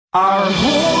Our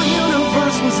whole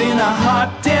universe was in a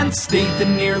hot, dense state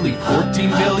that nearly 14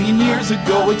 billion years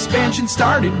ago expansion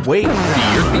started. Wait,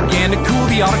 the earth began to cool,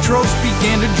 the autotrophs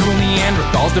began to drool,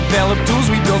 Neanderthals developed tools,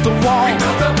 we built a wall. We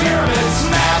built the pyramids.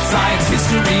 Math, science,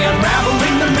 history,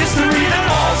 unraveling the mystery that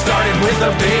all started with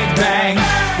a big bang.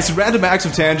 It's Random Acts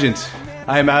of Tangent.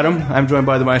 I am Adam. I'm joined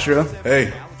by the Maestro.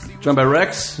 Hey. Joined by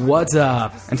Rex. What's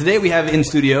up? And today we have in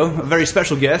studio a very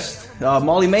special guest,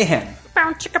 Molly Mahan.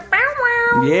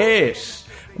 Yes.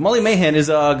 Molly Mahan is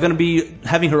going to be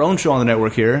having her own show on the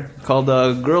network here called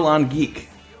Girl on Geek.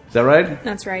 Is that right?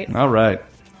 That's right. All right.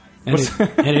 And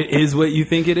it is what you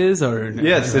think it is? Or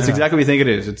Yes, it's exactly what you think it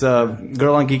is. It's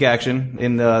Girl on Geek action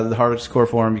in the hardcore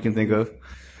form you can think of.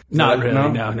 Not really,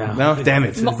 no. No? Damn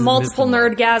it. Multiple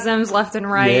nerdgasms left and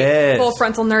right. Yes. Full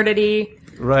frontal nerdity.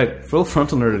 Right. Full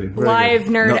frontal nerdity. Very Live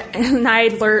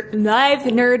good. live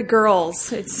nerd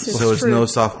girls. It's So it's true. no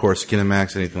softcore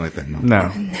Skinamax, anything like that? No.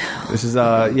 This is,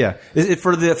 yeah.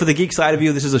 For the geek side of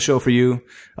you, this is a show for you.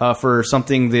 For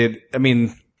something that, I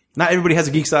mean, not everybody has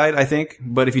a geek side, I think.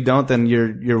 But if you don't, then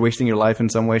you're wasting your life in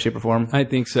some way, shape, or form. I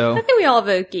think so. I think we all have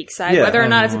a geek side, Yeah. whether or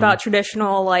not it's about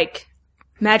traditional, like,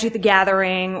 Magic the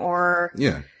Gathering or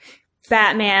Yeah.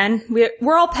 Batman.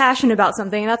 We're all passionate about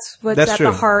something. That's what's That's at true.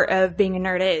 the heart of being a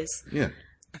nerd is. Yeah.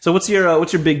 So what's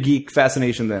your big geek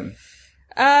fascination then?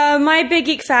 My big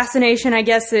geek fascination, I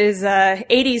guess, is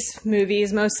 80s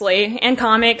movies mostly, and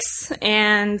comics,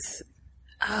 and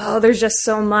there's just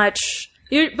so much.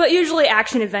 But usually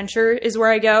action-adventure is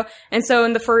where I go. And so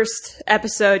in the first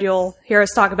episode, you'll hear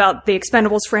us talk about the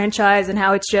Expendables franchise and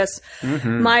how it's just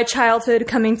my childhood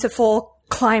coming to full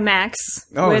climax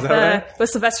is that right? with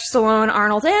Sylvester Stallone,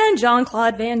 Arnold, and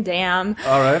Jean-Claude Van Damme.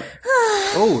 All right.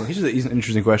 Here's an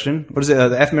interesting question. What is it?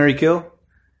 The F, Marry, Kill?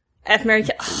 F. Mary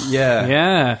Kill. Yeah.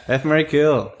 Yeah. F, Marry,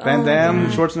 Kill. Van Damme,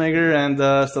 Schwarzenegger, and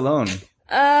Stallone.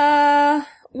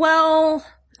 Well,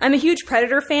 I'm a huge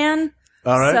Predator fan.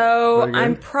 All right. So Very good.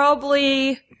 I'm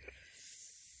probably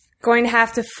going to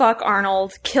have to fuck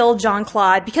Arnold, kill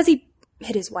Jean-Claude, because he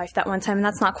hit his wife that one time, and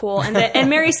that's not cool. And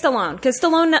marry Stallone, because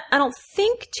Stallone, I don't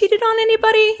think, cheated on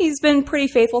anybody. He's been pretty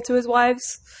faithful to his wives.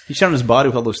 He shot on his body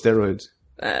with all those steroids.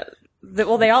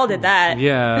 Well, they all did that.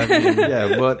 Yeah. I mean,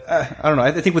 Yeah, but I don't know.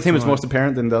 I think with him it's most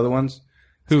apparent than the other ones.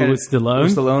 who was Stallone?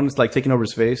 With Stallone, it's like taking over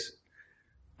his face.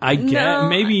 I get No,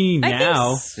 maybe I think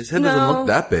now. His head doesn't No. look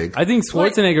that big. I think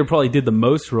Schwarzenegger probably did the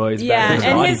most roids. Yeah, back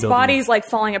in and his bodybuilding. body's like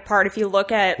falling apart. If you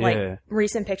look at like Yeah.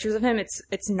 recent pictures of him, it's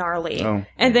gnarly. Oh.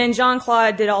 And then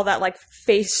Jean-Claude did all that like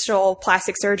facial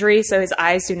plastic surgery, so his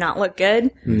eyes do not look good.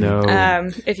 No.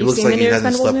 If It you've looks seen like the he new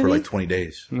hasn't Expendables slept movie, for like 20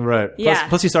 days. Right. Yeah.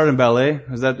 Plus he started in ballet.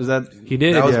 Is that? he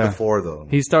did. That was Yeah. before, though.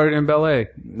 He started in ballet.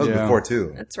 That was Yeah. before,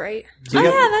 too. that's right. you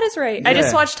got- That is right. I just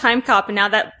Yeah. watched Time Cop, and now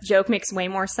that joke makes way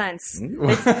more sense.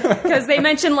 Because they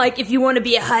mentioned like if you want to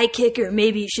be a high kicker,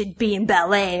 maybe you should be in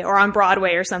ballet or on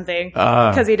Broadway or something.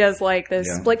 Because he does like the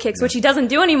split kicks, which he doesn't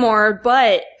do anymore.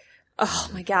 But oh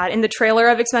my god, in the trailer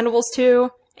of Expendables 2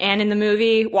 and in the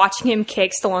movie, watching him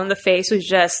kick Stallone in the face was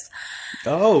just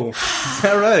Oh, is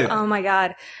that right? oh my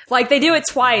god. Like they do it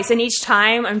twice, and each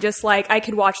time I'm just like I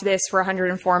could watch this for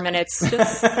 104 minutes.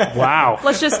 Just Wow.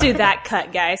 let's just do that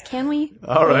cut, guys. Can we?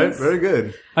 All right. Please? Very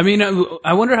good. I mean,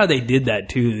 I wonder how they did that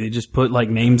too. They just put like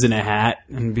names in a hat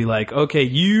and be like, okay,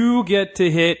 you get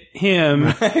to hit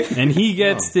him and he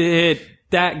gets to hit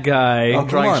that guy. Oh,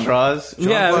 Drawing on. straws.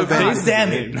 Yeah, Jean-Claude Van face-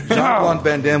 Damn it. Jean-Claude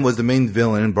Van Damme was the main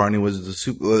villain, and Barney was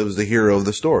the hero of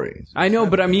the story. I know,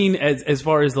 but I mean, as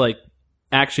far as like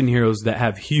action heroes that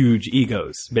have huge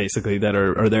egos, basically, that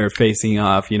are there facing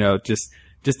off, you know, just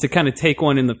to kind of take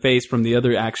one in the face from the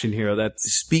other action hero. That's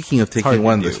Speaking of hard taking to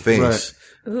one in do. the face,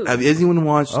 have anyone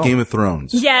watched Game of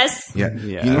Thrones? Yes. Yeah.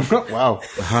 Yeah. You know, Wow.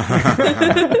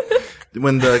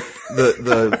 when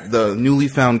the newly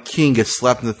found king gets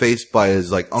slapped in the face by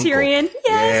his like uncle. Tyrion.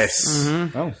 Yes.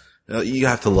 Yes. Oh. You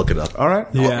have to look it up. All right.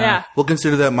 Yeah. We'll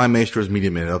consider that my Maestro's Media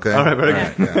Minute, okay? All right. Very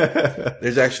good. Yeah.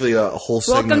 There's actually a whole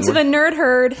segment. Welcome to the nerd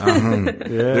herd.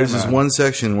 There's this one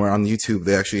section where on YouTube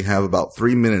they actually have about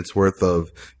 3 minutes worth of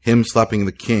him slapping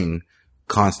the king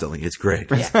constantly. It's great.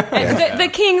 And the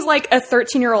king's like a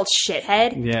 13-year-old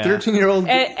shithead. yeah. 13-year-old.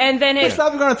 And then it,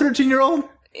 Stop on a 13-year-old.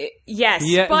 yes,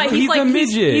 Yeah, but he's he's like a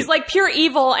midget. he's like pure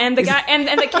evil, and the guy and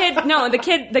the kid, no, the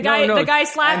kid, the guy, no. the guy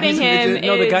slapping he's a him midget?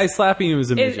 No, the guy slapping him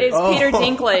is a is midget. Peter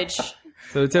Dinklage.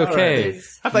 So it's okay.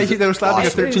 I thought they were slapping a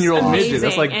Awesome. 13-year-old midget.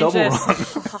 That's like Amazing, double and wrong.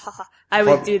 just- I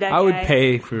would do that. I would guy.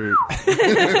 pay for.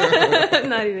 I'm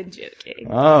not even joking.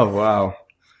 Oh, wow.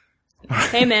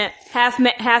 Hey man, half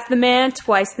the man,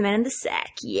 twice the man in the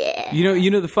sack. Yeah.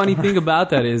 You know, the funny thing about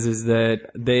that is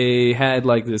that they had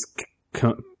like this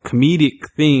comedic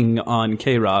thing on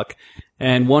K-Rock.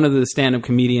 And one of the stand-up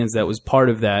comedians that was part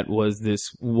of that was this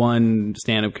one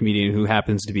stand-up comedian who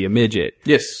happens to be a midget.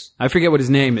 Yes. I forget what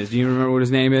his name is. Do you remember what his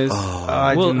name is?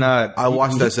 I do not. I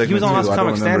watched that segment. He was on Last too.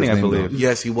 Comic Standing, I believe.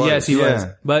 Yes, he was. Yes, he was.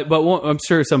 But I'm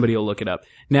sure somebody will look it up.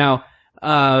 Now,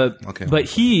 but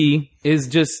he is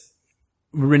just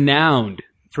renowned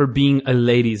for being a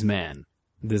ladies' man.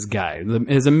 This guy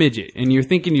is a midget. And you're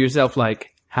thinking to yourself,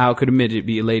 like, how could a midget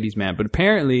be a ladies' man? But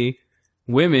apparently,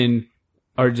 women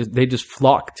they just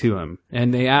flock to him.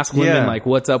 And they ask women, like,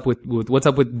 what's up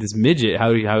with this midget?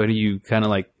 How do you kind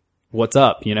of like, what's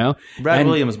up, you know? Brad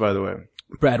Williams, by the way.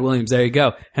 Brad Williams, there you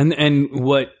go. And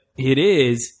what it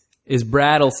is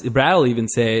Brad will even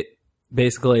say it,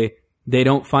 basically, they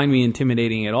don't find me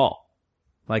intimidating at all.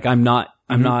 Like, I'm not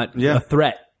a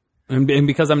threat. And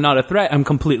because I'm not a threat, I'm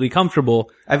completely comfortable.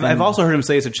 I've also heard him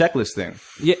say it's a checklist thing.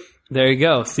 Yeah, there you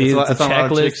go. See, it's a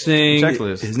checklist thing.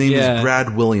 Checklist. His name is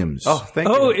Brad Williams. Oh, thank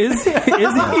you. Oh, is he?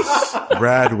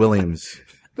 Brad Williams.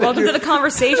 Welcome to the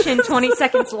conversation. 20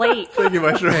 seconds late. Thank you,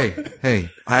 Maestro. Hey,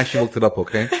 I actually looked it up,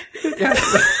 okay?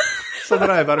 So did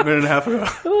I about a minute and a half ago.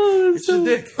 It's a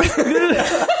dick.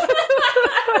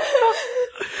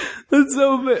 That's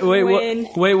so bad.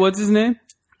 Wait, what's his name?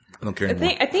 I don't care I anymore.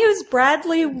 think it was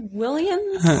Bradley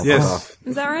Williams. Yes.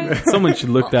 Is that right? Someone should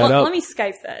look that up. Let me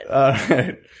Skype that. All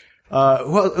right.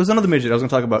 Well, it was another midget I was going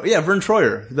to talk about. Yeah, Vern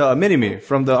Troyer, the mini-me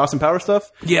from the Austin Powers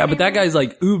stuff. Yeah, but that guy's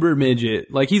like uber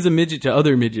midget. Like, he's a midget to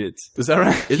other midgets. Is that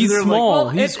right? He's small. Well,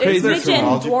 He's it's crazy. midget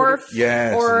and dwarf,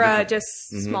 Yes, or just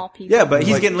small people. Yeah, but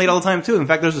he's getting laid all the time, too. In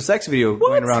fact, there's a sex video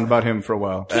going around about him for a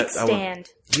while. Kickstand.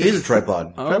 He is a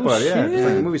tripod. Tripod, yeah. Just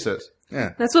like the movie says.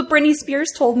 Yeah. That's what Britney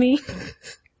Spears told me.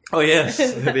 Oh, yes.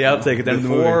 The outtake at the end of the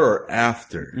movie. Before or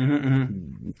after?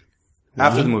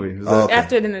 After the movie. Okay.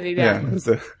 After the movie, yeah.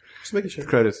 Just making sure.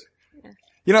 Credits.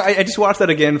 You know, I just watched that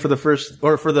again for the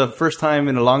first time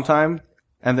in a long time,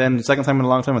 and then the second time in a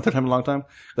long time, and third time in a long time.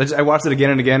 I watched it again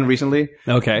and again recently.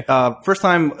 Okay. First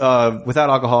time without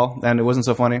alcohol, and it wasn't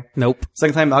so funny. Nope.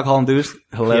 Second time alcohol induced,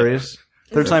 hilarious.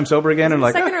 Third time sober again, and The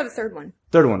like second or the third one?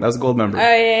 third one. That was a gold member.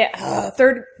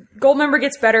 Third gold member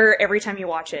gets better every time you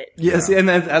watch it. Yes, and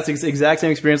that's the exact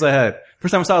same experience I had.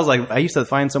 First time I saw it, I was like, I used to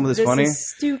find some of this funny. This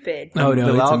is stupid. Oh, no,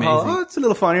 The it's alcohol, amazing. oh, it's a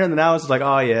little funnier, and then now it's like,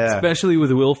 oh yeah. Especially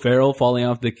with Will Ferrell falling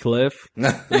off the cliff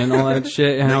and all that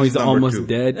shit, and how he's number almost 2.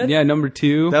 dead. Yeah, number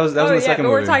 2. That was in the second but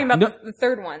movie. we're talking about No. the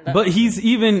third one. But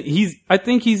I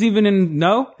think he's even in,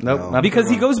 no? Nope. not Because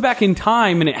the he third goes back in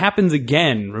time and it happens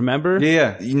again, remember? one.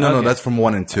 Yeah. No, that's from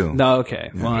 1 and 2. No, okay.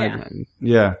 Well, Yeah.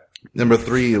 Yeah. Number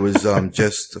 3, it was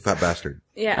just a fat bastard.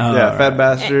 yeah. Yeah, Fat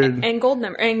Bastard. And gold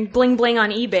member and bling bling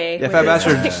on eBay. Yeah, Fat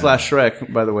Bastard /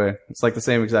 Shrek, by the way. It's like the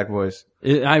same exact voice.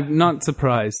 I'm not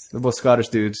surprised. They're both Scottish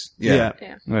dudes. Yeah.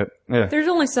 Yeah. Yeah. There's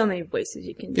only so many voices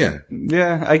you can do. Yeah.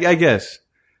 Yeah, I guess.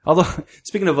 Although,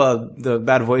 speaking of the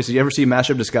bad voices, you ever see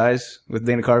Master of Disguise with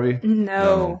Dana Carvey?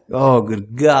 No. Oh,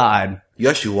 good God. You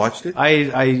actually watched it?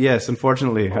 Yes,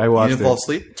 unfortunately, I watched You didn't fall it.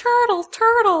 asleep? Turtle.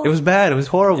 It was bad. It was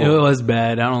horrible. It was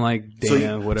bad. I don't like So,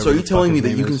 Dana, whatever. so are you the telling fuck me his that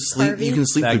name you can is. sleep? You can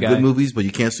sleep That through guy. good movies, but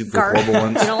you can't sleep through Garth. horrible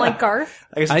ones. You don't like Garth?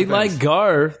 I guess it I depends. like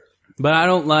Garth, but I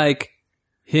don't like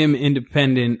him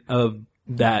independent of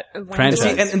that franchise.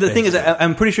 See, and the thing is,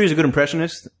 I'm pretty sure he's a good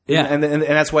impressionist. Yeah. And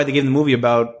that's why they gave him the movie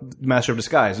about Master of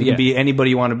Disguise. You Yeah. can be anybody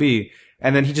you want to be.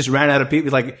 And then he just ran out of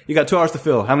people. Like, you got 2 hours to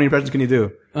fill. How many impressions can you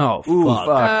do? Oh, Ooh, fuck.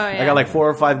 fuck. yeah. I got like 4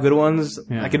 or 5 good ones.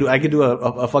 Yeah. I could do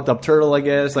a fucked up turtle, I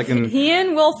guess. Like in, He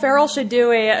and Will Ferrell should do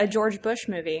a George Bush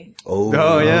movie. Oh,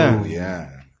 yeah. yeah.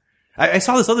 I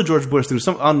saw this other George Bush dude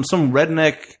on some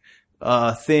redneck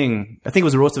thing. I think it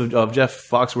was a roast of Jeff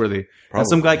Foxworthy. And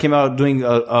some guy came out doing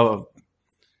a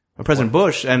President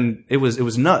Bush, and it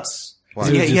was nuts.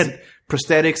 He had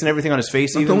prosthetics and everything on his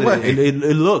face. Even No way. it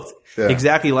looked Yeah.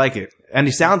 exactly like it, and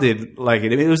he sounded like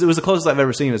it. It was the closest I've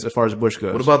ever seen as far as Bush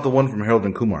goes. What about the one from Harold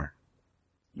and Kumar?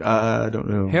 I don't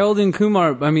know. Harold and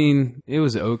Kumar, I mean, it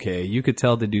was okay. You could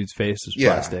tell the dude's face was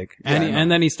Yeah. plastic. Yeah, And, I know.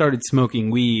 and then he started smoking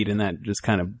weed, and that just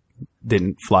kind of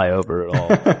didn't fly over at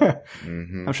all.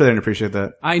 I'm sure they didn't appreciate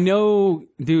that. I know,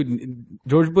 dude,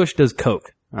 George Bush does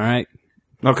coke, all right?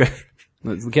 Okay.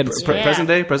 Let's get it straight.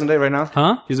 Yeah. Present day right now?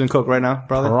 Huh? He's doing coke right now,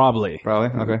 probably? Probably.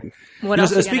 Okay. What You know,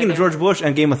 else? you speaking gonna of do? George Bush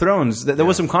and Game of Thrones, there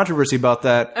was some controversy about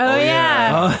that. Oh,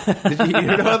 yeah. Did you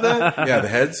hear about that? Yeah, the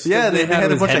heads? Yeah, they had a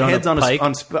his bunch head of on a heads on pike.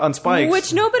 on spikes.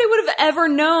 Which nobody would have ever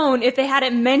known if they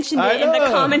hadn't mentioned I it in the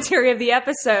know. commentary of the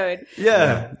episode.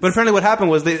 Yeah, but apparently what happened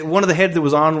was one of the heads that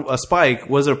was on a spike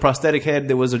was a prosthetic head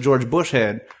that was a George Bush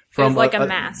head It was like a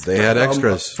mask. They had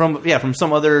extras. From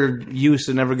some other use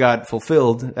that never got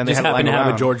fulfilled, and they Just had happened to have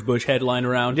around. a George Bush headline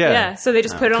around. Yeah, so they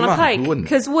just put it on a pike.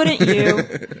 Because wouldn't you?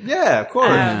 Yeah, of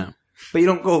course. But you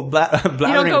don't go blabbering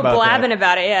You don't go about blabbing that.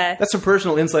 about it, yeah. That's a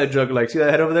personal inside joke. Like, see that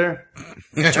head over there?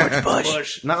 George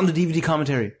Bush. Not on the DVD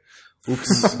commentary.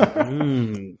 Oops.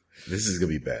 This is gonna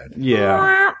be bad.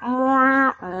 Yeah.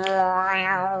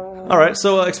 All right.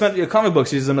 So, comic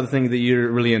books is another thing that you're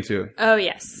really into. Oh,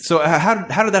 yes. So,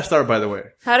 how did that start? By the way.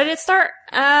 How did it start?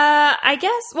 I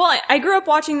guess. Well, I grew up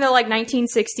watching the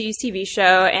 1960s TV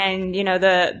show, and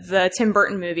the Tim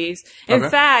Burton movies. In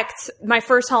fact, my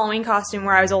first Halloween costume,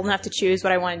 where I was old enough to choose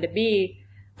what I wanted to be,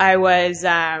 I was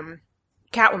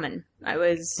Catwoman. I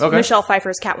was Michelle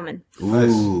Pfeiffer's Catwoman.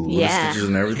 Ooh, with Yeah. the stitches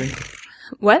and everything.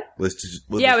 What? With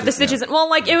the stitches.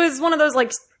 Well, it was one of those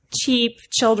cheap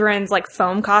children's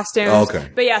foam costumes. Oh, okay.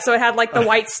 But yeah, so it had the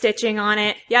white stitching on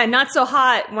it. Yeah, not so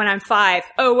hot when I'm 5.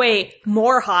 Oh wait,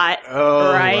 more hot.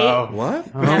 Oh, right? wow. What?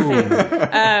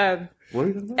 Oh. What are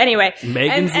you talking about? Anyway,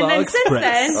 Megan's and Law then since Express.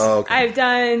 then, Oh, okay. I've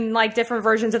done different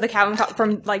versions of the Catwoman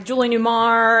from Julie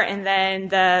Newmar, and then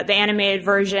the animated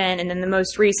version, and then the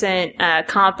most recent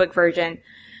comic book version.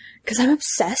 Because I'm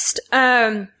obsessed.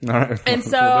 And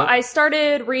so I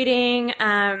started reading.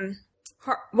 So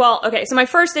my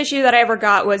first issue that I ever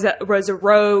got was a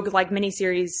Rogue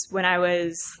miniseries when I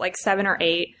was 7 or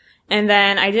 8, and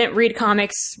then I didn't read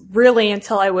comics really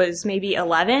until I was maybe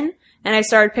 11, and I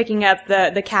started picking up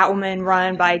the Catwoman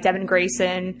run by Devin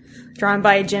Grayson, drawn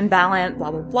by Jim Ballant,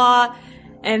 blah blah blah,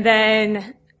 and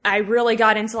then I really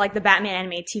got into the Batman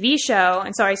animated TV show,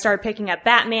 and so I started picking up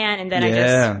Batman, and then I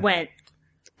just went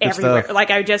everywhere. Stuff.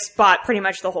 I just bought pretty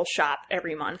much the whole shop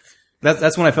every month.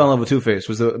 That's when I fell in love with Two-Face,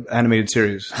 was the animated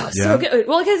series. So good.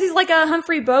 Well, because he's like a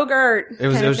Humphrey Bogart. It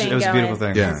was a beautiful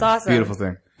thing. Yeah. It's awesome. Beautiful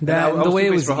thing. The way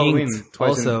it was for Halloween inked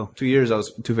twice also. in 2 years. I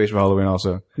was Two-Face for Halloween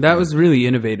also. That was really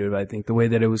innovative, I think, the way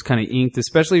that it was kind of inked,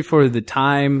 especially for the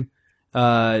time.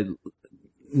 It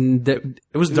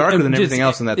was darker than everything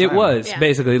else in that time. It was, Yeah.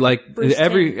 basically. Bruce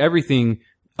Timm. Everything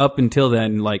up until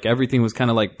then, everything was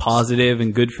kind of positive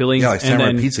and good feelings. Yeah, like and Samurai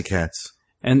then, Pizza Cats.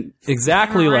 And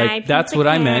exactly Samurai that's Pizza what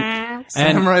I meant. Cats.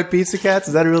 And Samurai Pizza Cats?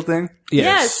 Is that a real thing?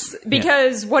 Yes,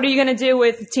 because what are you going to do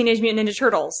with Teenage Mutant Ninja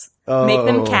Turtles? Make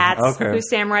them cats who's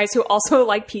samurais who also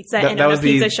like pizza and own a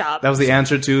pizza shop. That was the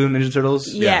answer to Ninja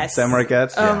Turtles? Yes. Samurai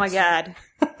Cats? Oh my god.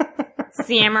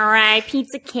 Samurai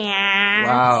Pizza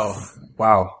Cats.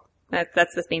 Wow.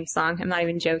 That's the theme song. I'm not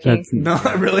even joking. No,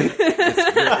 really?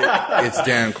 It's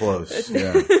damn close.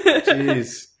 Yeah.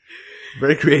 Jeez.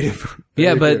 Very creative.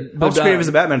 Yeah, Very but as creative as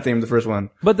the Batman theme, the first one.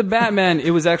 But the Batman,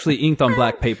 it was actually inked on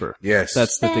black paper. Yes.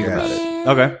 That's the thing about it.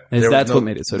 Okay. That's what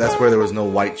made it so That's dark. where there was no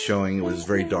white showing. It was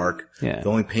very dark. Yeah. The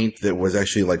only paint that was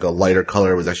actually a lighter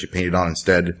color was actually painted on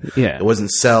instead. Yeah. It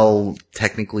wasn't cell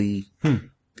technically.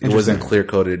 It wasn't clear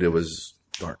coated. It was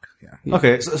dark. Yeah.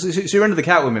 Okay, so you're into the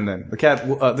Catwoman then?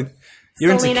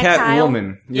 You're into Selena Kyle?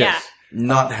 Catwoman. Yes.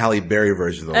 Not Halle Berry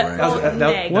version though, right?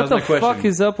 Meg. What was the my question. fuck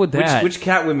is up with that? Which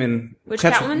Catwoman? Which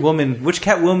Catwoman? Which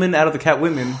Catwoman out of the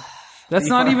Catwomen? That's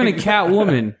not even a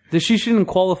Catwoman. She shouldn't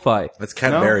qualify. That's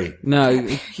Cat Berry. No,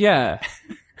 yeah.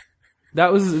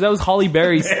 That was Holly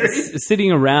Berry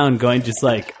sitting around going just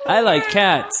I like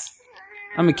cats.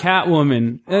 I'm a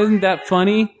Catwoman. Isn't that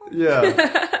funny?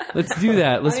 Yeah. Let's do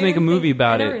that. Let's make a movie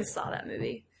about I never it. saw that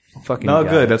movie. Fucking No, guy.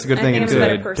 good. That's a good I thing. think I'm a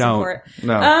better person Don't. for it.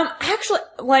 No. Actually,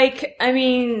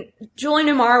 Julie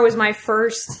Newmar was my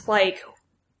first,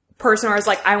 person where I was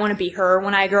I want to be her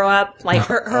when I grow up.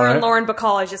 Her Alright. and Lauren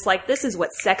Bacall is just this is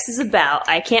what sex is about.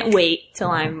 I can't wait till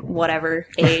I'm whatever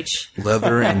age.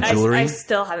 Leather and jewelry. I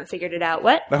still haven't figured it out.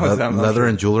 What? Leather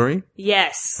and jewelry.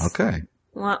 Yes. Okay.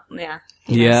 Well, yeah.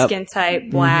 Yep. Skin type,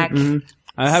 black.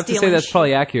 I have to say Stealing that's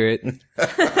probably accurate.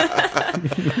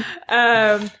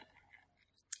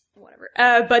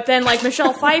 Whatever. But then,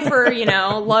 Michelle Pfeiffer,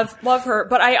 love her.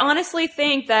 But I honestly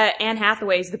think that Anne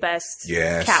Hathaway is the best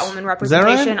Yes. Catwoman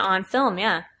representation right? on film.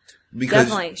 Yeah, Because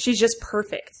definitely. She's just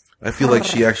perfect. I feel like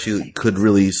she actually could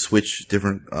really switch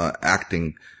different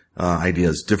acting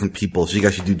ideas, different people. She could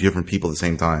actually do different people at the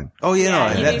same time. Oh yeah,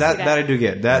 Yeah, you no, do that see that. I do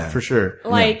get that for sure.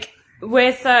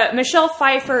 With Michelle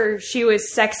Pfeiffer, she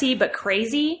was sexy but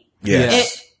crazy.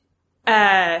 Yes.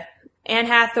 Anne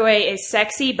Hathaway is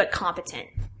sexy but competent.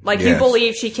 You Yes.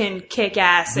 believe she can kick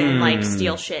ass and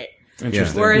steal shit.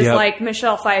 Interesting. Whereas Yep.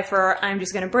 Michelle Pfeiffer, I'm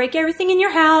just gonna break everything in your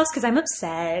house because I'm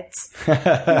upset.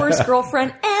 Worst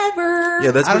girlfriend ever. Yeah,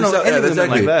 that's I don't know any that's women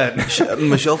like exactly. that.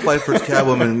 Michelle Pfeiffer's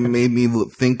Catwoman made me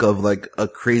think of a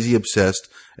crazy obsessed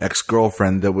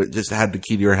ex-girlfriend that just had the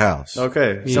key to your house.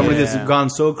 Okay, somebody that's gone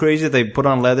so crazy that they put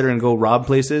on leather and go rob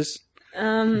places.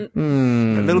 A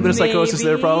little bit of psychosis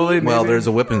there, probably. Well, maybe. there's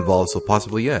a whip involved, so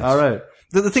possibly yes. All right.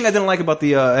 The thing I didn't like about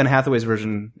the Anne Hathaway's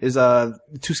version is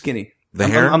too skinny. The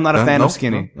hair? I'm not a fan No? of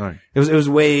skinny. No? All right. It was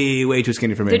way too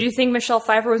skinny for me. Did you think Michelle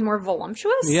Pfeiffer was more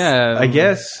voluptuous? Yeah. I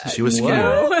guess. She was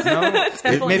skinnier.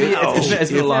 Maybe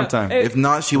it's been a long time. If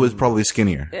not, she was probably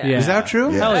skinnier. Yeah. Is that true?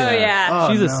 Yeah. Hell yeah. Oh,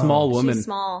 yeah. She's Oh, a no. small woman. She's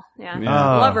small. Yeah.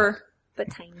 Yeah. Love her, but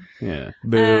tiny. Yeah.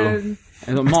 Boo.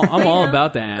 And I'm all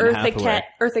about that.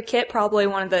 Eartha Kitt, probably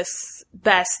one of the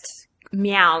best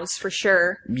meows for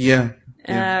sure. Yeah.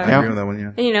 I agree with that one,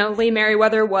 yeah. And, you know, Lee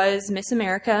Merriweather was Miss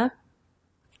America.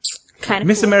 Kind of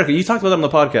Miss cool. America. You talked about that on the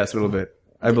podcast a little bit,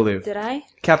 I believe. Did I?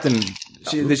 Captain.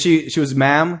 She was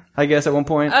ma'am, I guess, at one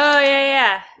point. Oh,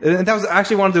 yeah. And that was I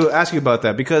actually wanted to ask you about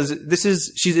that because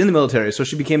she's in the military, so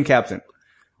she became captain,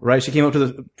 right? She came up to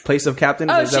the place of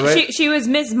captain. Oh, is that right? she was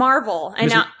Ms. Marvel,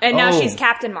 and now oh. she's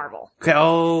Captain Marvel.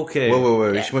 Okay.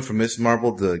 Wait. Yeah. She went from Miss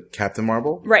Marvel to Captain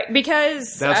Marvel? Right,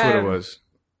 because That's what it was.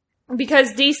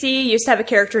 Because DC used to have a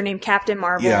character named Captain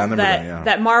Marvel Yeah, I remember that, yeah.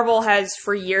 that Marvel has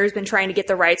for years been trying to get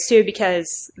the rights to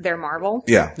because they're Marvel.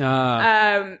 Yeah.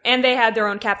 And they had their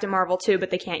own Captain Marvel too, but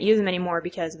they can't use them anymore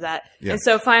because of that. Yeah. And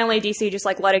so finally DC just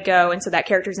let it go, and so that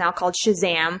character is now called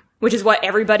Shazam, which is what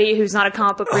everybody who's not a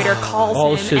comic book reader calls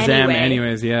All him Shazam anyway.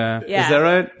 anyways, yeah. Yeah. Is that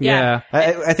right? Yeah.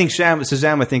 I think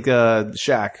Shazam. I think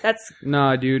Shaq. That's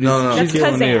Nah, dude. No. That's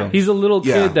Shaquille O'Neal. Kazam. He's a little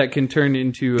Yeah. kid that can turn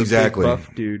into a Exactly. big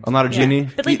buff dude. I'm not a genie.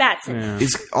 Billy Batson. Yeah.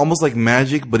 It's almost like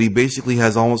magic, but he basically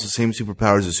has almost the same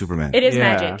superpowers as Superman. It is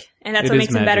Yeah. magic, and that's It what is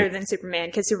makes him better magic. than Superman.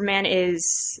 Because Superman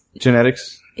is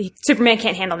Genetics. Superman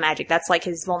can't handle magic. That's like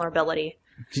his vulnerability.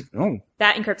 Oh,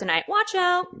 That and Kryptonite. Watch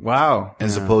out. wow. And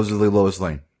supposedly Lois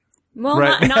Lane. Well,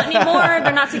 Right. not anymore.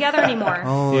 They're not together anymore.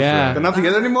 Yeah. They're not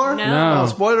together anymore? No. Oh,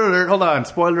 spoiler alert. Hold on.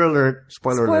 Spoiler alert.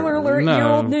 Spoiler alert! No. You're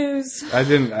old news. I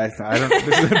don't.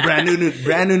 This is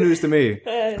brand new news to me.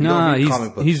 Nah, read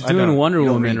comic books. he's I doing don't. Wonder You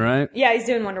don't Woman, read. right? Yeah, he's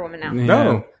doing Wonder Woman now. Yeah.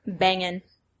 No. Banging.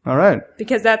 All right.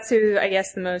 Because that's who, I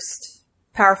guess, the most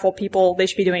powerful people, they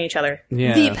should be doing each other.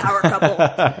 Yeah. The power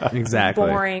couple. Exactly.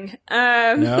 Boring.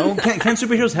 No. Can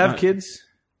superheroes have kids?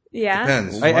 Yeah.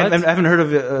 Depends. I haven't heard of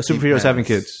superheroes having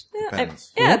kids.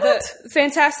 Depends. Yeah, the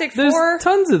Fantastic There's Four.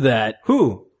 tons of that.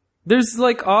 Who? There's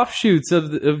like offshoots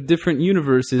of different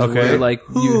universes where like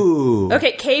you, Who?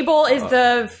 Okay, Cable is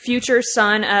the future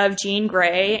son of Jean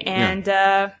Grey and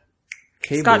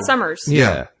Scott Summers.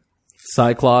 Yeah.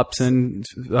 Cyclops and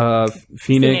Phoenix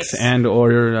Phoenix. and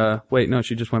or wait, no,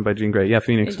 she just went by Jean Grey. Yeah,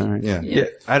 Phoenix. All right. Yeah. Yeah,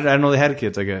 I didn't know they had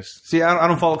kids. I guess. See, I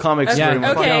don't follow comics Yeah. very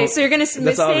much. Okay, No. so you're going to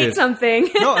mistake obvious. something.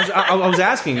 No, I was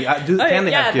asking. Can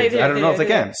they yeah, have they kids? do, I don't they know do, if they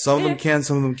they can. do. Some of them can,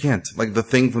 some of them can't. Like the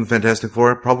Thing from Fantastic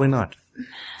Four, probably not.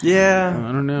 Yeah,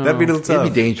 I don't know. that'd be a little tough.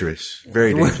 It'd be dangerous.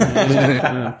 Very dangerous.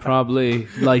 Probably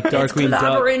like Darkwing Duck.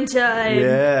 Clobbering time.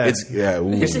 Yeah,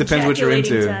 Ooh, It depends what you're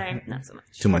Ejaculating into. Time. Not so much.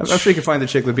 too much. I'm sure you can find the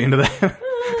chick that'd be into that.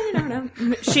 You don't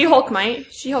know. She-Hulk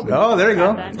might. She-Hulk. Oh, there you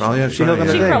go. Oh, yeah, She-Hulk try, on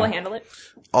the She yeah. can thing. probably handle it.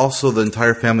 Also, the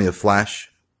entire family of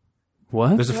Flash.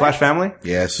 What? There's a Flash family.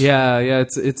 Yes. Yeah,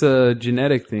 it's a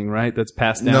genetic thing, right? That's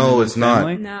passed down. No, in it's the not.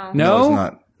 family? No. No, it's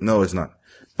not. No, it's not.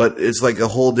 But it's like a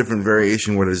whole different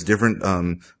variation where there's different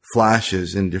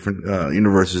flashes in different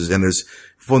universes, and there's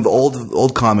from the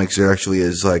old comics there actually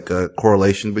is like a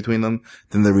correlation between them.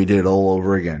 Then they redid it all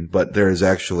over again. But there is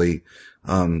actually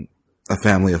a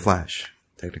family of Flash,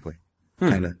 technically,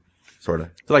 kind of, sort of,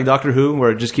 So like Doctor Who, where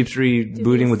it just keeps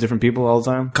rebooting with different people all the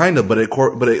time. kind of. But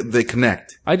they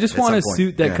connect. I just At want a some point,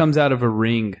 suit that yeah. comes out of a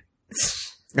ring.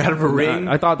 Out of a ring.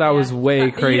 I thought that was way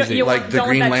crazy. You Like want the going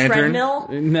Green that Lantern? treadmill?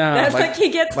 No. That's like he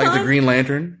gets Like on? the Green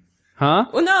Lantern. Huh?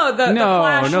 Well, no, the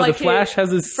Flash. No, like the Flash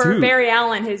has a For suit. Barry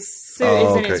Allen, his suit Oh,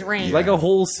 is in okay. his ring. Yeah. Like a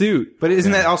whole suit. But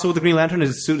isn't that also with the Green Lantern?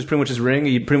 His suit is pretty much his ring.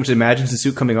 He pretty much imagines the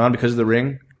suit coming on because of the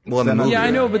ring. Well, in the movie, Yeah,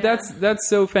 I know, but that's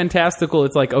so fantastical.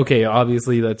 It's like, okay,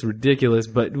 obviously that's ridiculous,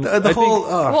 but The I whole.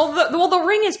 think, Well, the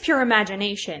ring is pure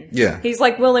imagination. Yeah. He's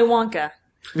like Willy Wonka.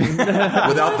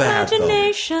 without the hat though.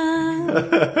 Imagination.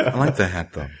 I like the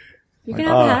hat though. You can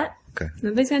have a hat. Okay.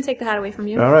 Nobody's gonna take the hat away from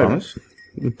you. all right. Promise?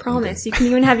 Promise. You can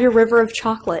even have your river of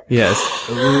chocolate. yes.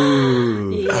 Yeah,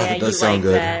 that you does sound like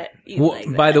good. that. You Well, like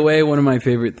that. by the way, one of my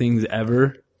favorite things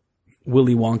ever,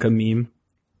 Willy Wonka meme.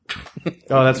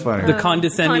 Oh, that's funny. The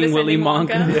condescending Willy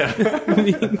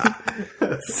condescending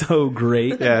Wonka. So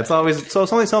great. Yeah, it's always so.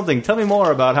 It's only something. Tell me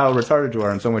more about how retarded you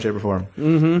are in some way, shape, or form.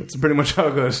 Mm-hmm. It's pretty much how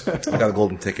it goes. I got a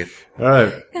golden ticket. All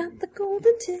right, Got the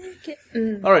golden ticket.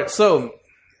 all right. So,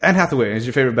 Anne Hathaway is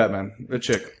your favorite Batman, the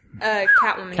chick,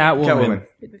 Catwoman. Catwoman.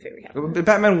 Is my favorite Catwoman. The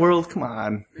Batman world. Come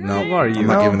on, No, are you? I'm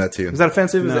not No. giving that to you. is that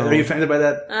offensive? Are you offended by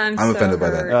that? I'm I'm so offended by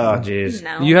that. hurt. Oh, jeez.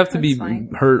 No, You have to be that's fine.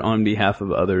 hurt on behalf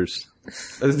of others.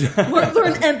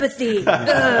 Learn empathy.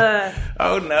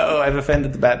 Oh no, I've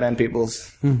offended the Batman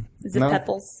peoples. Is it No?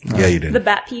 Pepples? Yeah, you did. The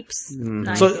Bat Peeps.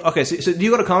 Nice. So okay, so do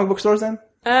you go to comic book stores then?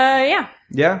 Yeah.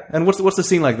 Yeah, and what's the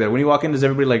scene like there? When you walk in, does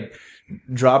everybody like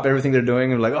drop everything they're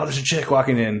doing and like, oh, there's a chick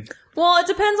walking in? Well, it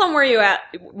depends on where you at.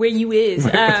 Where you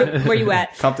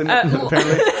at? Compton,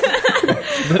 apparently.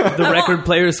 The record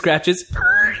player scratches.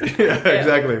 Yeah,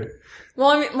 exactly. Well,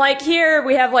 I mean, like here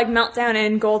we have like Meltdown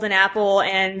and Golden Apple,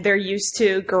 and they're used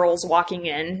to girls walking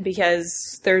in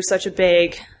because there's such a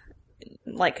big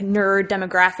like nerd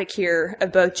demographic here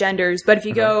of both genders. But if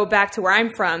you go back to where I'm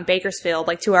from, Bakersfield,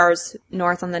 like 2 hours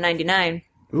north on the 99.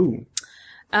 Ooh.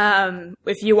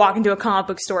 If you walk into a comic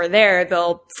book store there,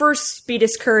 they'll first be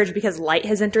discouraged because light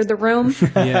has entered the room.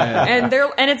 Yeah.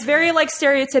 And it's very like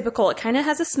stereotypical. It kind of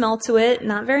has a smell to it,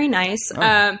 not very nice.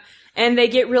 Oh. And they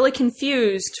get really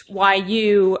confused why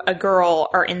you, a girl,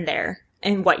 are in there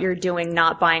and what you're doing,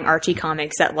 not buying Archie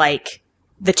comics at like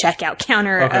the checkout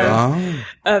counter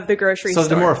of the grocery store. So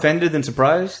they're more offended than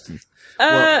surprised?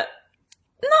 Not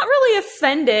really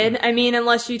offended. I mean,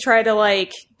 unless you try to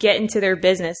like get into their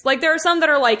business. Like there are some that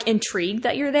are like intrigued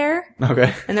that you're there.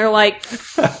 Okay. And they're like,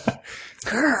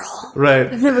 girl, Right.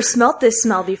 I've never smelt this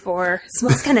smell before. It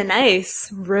smells kind of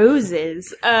nice.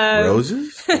 Roses.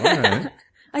 Roses? All right.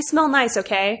 I smell nice,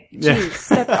 okay? Yeah. Jeez,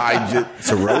 step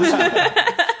So roses?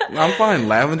 I'm fine.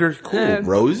 Lavender, cool.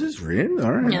 Roses? Really?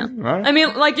 All right. Yeah. Right. I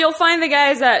mean, like, you'll find the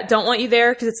guys that don't want you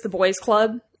there because it's the boys'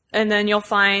 club. And then you'll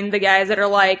find the guys that are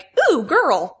like, ooh,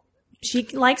 girl. She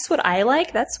likes what I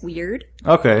like? That's weird.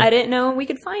 Okay. I didn't know we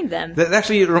could find them. That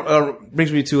actually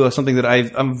brings me to something that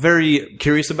I'm very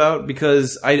curious about,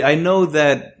 because I know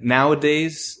that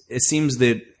nowadays it seems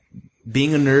that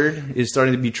being a nerd is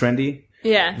starting to be trendy.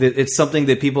 Yeah. That it's something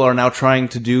that people are now trying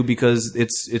to do because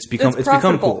it's become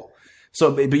profitable. cool.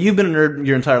 So, but you've been a nerd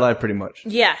your entire life, pretty much.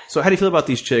 Yeah. So, how do you feel about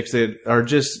these chicks that are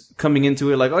just coming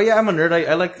into it like, oh yeah, I'm a nerd.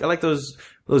 I like those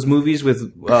movies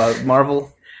with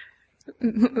Marvel.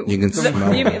 You can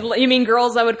smell it. You mean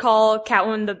girls that would call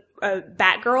Catwoman the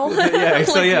Batgirl? Yeah.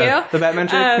 So Like yeah, you? the Batman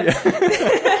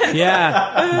chick.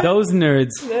 Yeah, those nerds.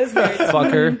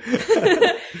 Fucker.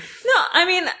 No, I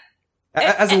mean,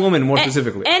 As a woman, more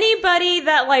specifically. anybody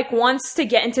that like wants to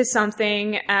get into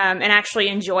something and actually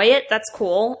enjoy it, that's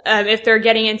cool. If they're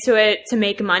getting into it to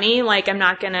make money, like I'm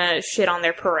not gonna shit on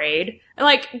their parade.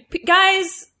 Like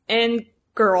guys and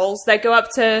girls that go up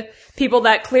to people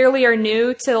that clearly are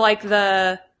new to like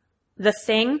the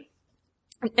thing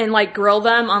and like grill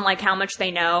them on like how much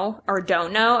they know or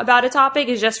don't know about a topic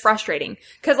is just frustrating.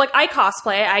 Cause like I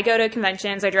cosplay, I go to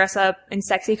conventions, I dress up in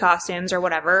sexy costumes or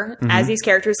whatever as these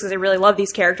characters because I really love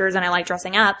these characters and I like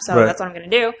dressing up. So Right. that's what I'm going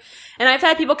to do. And I've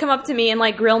had people come up to me and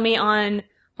like grill me on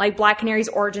like Black Canary's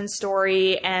origin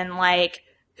story and like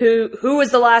who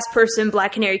was the last person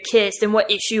Black Canary kissed and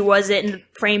what issue was it in the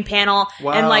frame panel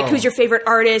and like who's your favorite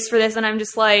artist for this. And I'm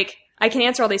just like, I can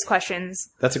answer all these questions,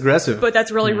 That's aggressive. but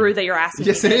that's really rude that you're asking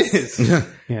yes, me it this. is.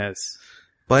 Yes.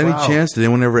 By any Wow. chance, did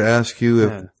anyone ever ask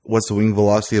you what's the wing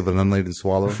velocity of an unladen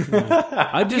swallow?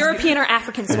 I just European or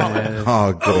African swallow.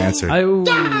 Oh, good answer.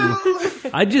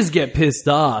 I just get pissed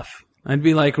off. I'd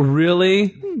be like,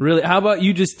 really? Really? How about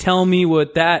you just tell me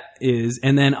what that is,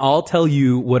 and then I'll tell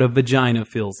you what a vagina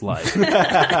feels like.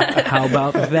 How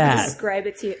about that? Describe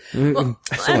it to you. Well,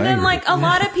 and then, like, a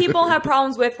lot of people have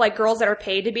problems with, like, girls that are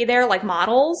paid to be there, like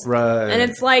models. Right. And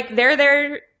it's like,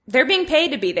 they're being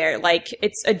paid to be there. Like,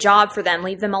 it's a job for them.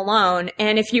 Leave them alone.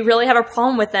 And if you really have a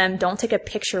problem with them, don't take a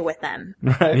picture with them.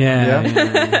 Right.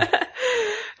 Yeah.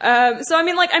 So, I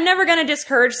mean, like, I'm never gonna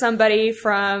discourage somebody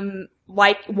from,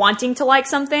 like, wanting to like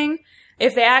something.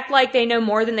 If they act like they know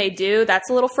more than they do, that's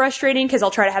a little frustrating because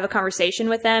I'll try to have a conversation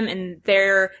with them and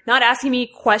they're not asking me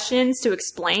questions to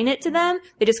explain it to them.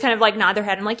 They just kind of like nod their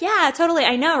head and like, yeah, totally,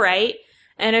 I know, right?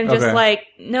 And I'm just Okay. like,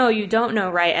 no, you don't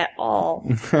know right at all.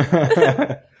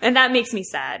 And that makes me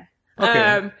sad.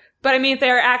 Okay. But I mean, if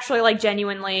they're actually like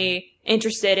genuinely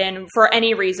interested in, for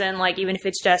any reason, like even if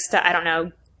it's just to, I don't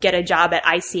know, get a job at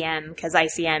ICM because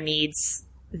ICM needs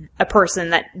a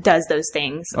person that does those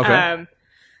things. Okay.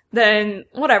 Then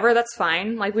whatever, that's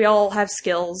fine. Like we all have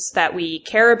skills that we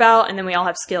care about and then we all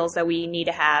have skills that we need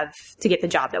to have to get the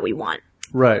job that we want.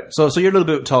 Right. So you're a little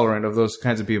bit tolerant of those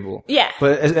kinds of people. Yeah.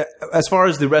 But as far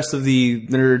as the rest of the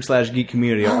nerd/geek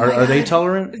community, are they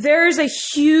tolerant? There's a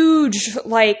huge,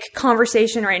 like,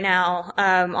 conversation right now,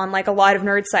 on, like, a lot of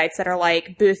nerd sites that are,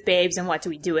 like, booth babes and what do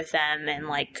we do with them? And,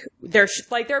 like, there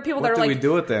are people that What are do like... we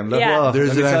do with them? Yeah. Well, There's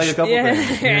let me an tell you a couple Yeah.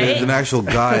 things. There's an actual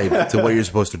guide to what you're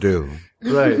supposed to do.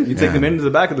 Right. You take them into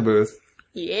the back of the booth.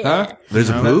 Yeah. Huh? There's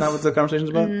a Is booth? that what the conversation's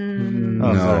about?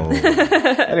 No.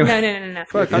 No.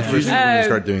 Controversy when you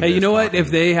start doing Hey, you this know what? talking.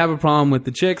 If they have a problem with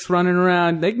the chicks running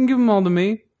around, they can give them all to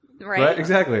me. Right?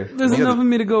 Exactly. There's enough of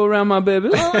me to go around my baby.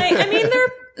 Well, I mean,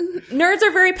 nerds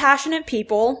are very passionate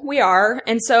people. We are.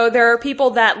 And so there are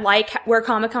people that like where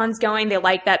Comic-Con's going. They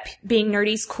like that being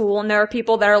nerdy's cool. And there are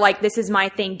people that are like, this is my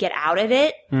thing, get out of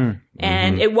it.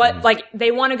 And they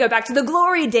want to go back to the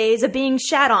glory days of being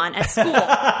shat on at school.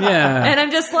 Yeah. And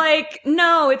I'm just like,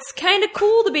 no, it's kind of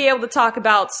cool to be able to talk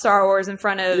about Star Wars in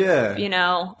front of,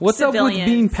 What's civilians. up with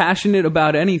being passionate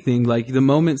about anything? Like, the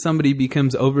moment somebody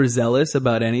becomes overzealous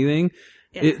about anything,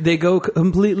 they go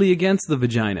completely against the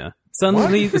vagina.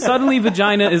 Suddenly,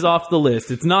 vagina is off the list.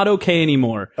 It's not okay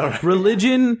anymore. Right.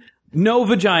 Religion, no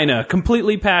vagina.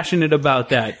 Completely passionate about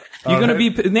that. You're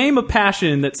going to name a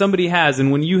passion that somebody has,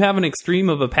 and when you have an extreme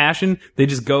of a passion, they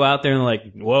just go out there and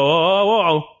like,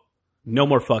 whoa, no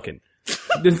more fucking.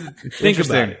 Think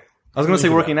about it. I was going to say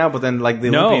working out, but then like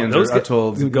the Olympians are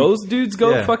told. Those dudes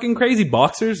go fucking crazy.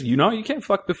 Boxers, you can't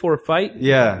fuck before a fight.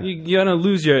 Yeah. You're going to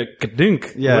lose your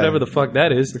kadink, whatever the fuck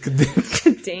that is.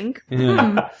 Dink.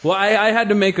 Yeah. Well, I had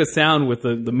to make a sound with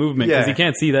the movement because you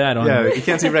can't see that on you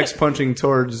can't see Rex punching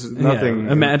towards nothing.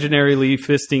 Imaginarily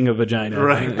fisting a vagina.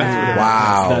 Right.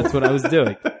 Wow. That's what I was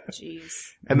doing. Jeez.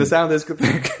 And the sound is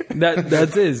kadink.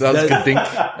 That's it. That's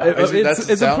kadink.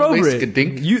 It's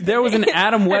appropriate. There was an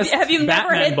Adam West Have you never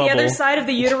Batman hit bubble. the other side of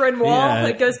the uterine wall? Yeah.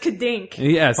 It goes kadink.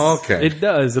 Yes. Okay. It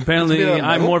does. Apparently,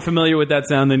 I'm more familiar with that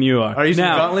sound than you are. Are you using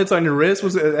gauntlets on your wrist?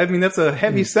 That's a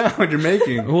heavy sound you're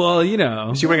making. Well,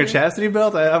 Is she wearing a chastity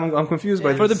belt? I'm confused by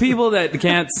this. For the people that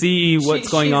can't see what's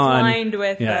going on. She's lined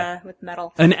with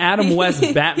metal. An Adam West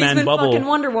Batman He's been bubble fucking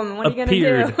Wonder Woman. What are you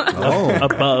appeared gonna do?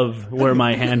 above where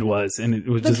my hand was, and it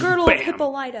was The just girdle bam. of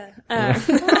Hippolyta.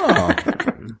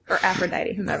 Or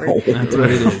Aphrodite, whomever. That's what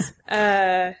it is.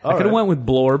 I could have went with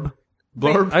Blorb.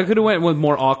 Blorb? I could have went with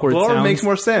more awkward Blorb sounds. makes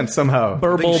more sense somehow.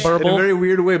 Burble. In a very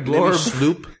weird way, Blorb.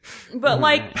 Sloop. But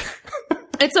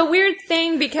it's a weird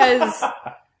thing because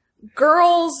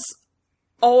girls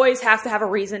always have to have a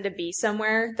reason to be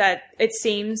somewhere that it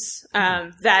seems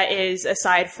that is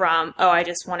aside from, I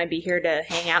just want to be here to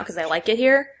hang out because I like it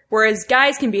here. Whereas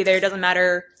guys can be there, it doesn't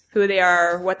matter who they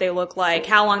are, what they look like,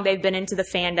 how long they've been into the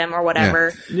fandom or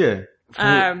whatever. Yeah.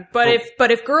 But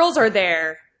if girls are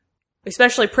there,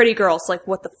 especially pretty girls, like,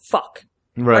 what the fuck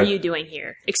are you doing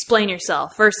here? Explain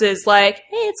yourself. Versus like,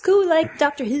 hey, it's cool, like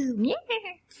Doctor Who. Yeah.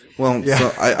 Well,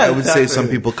 so I would say some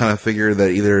people kind of figure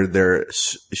that either they're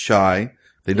shy,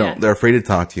 they're afraid to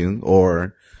talk to you,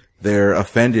 or they're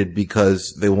offended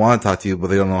because they want to talk to you, but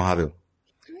they don't know how to.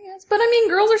 But I mean,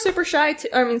 girls are super shy too.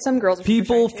 I mean, some girls are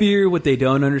People super shy fear what they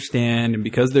don't understand, and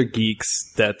because they're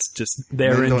geeks, that's just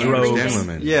they're in droves.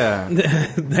 Women. Yeah.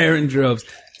 They're in droves.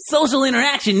 Social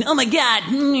interaction. Oh my god.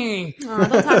 Oh,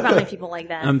 don't talk about my people like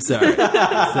that. I'm sorry.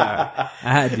 I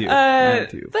had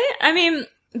to.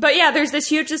 But yeah, there's this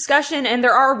huge discussion, and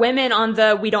there are women on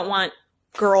the we don't want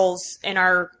girls in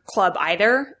our club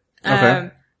either.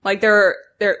 Okay.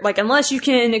 They're like, unless you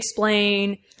can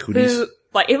explain Cooties.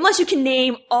 unless you can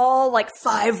name all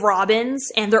 5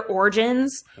 Robins and their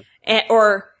origins,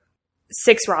 or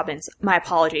 6 Robins, my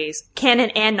apologies, canon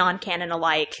and non-canon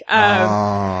alike,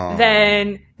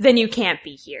 then you can't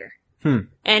be here. And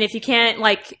if you can't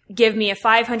give me a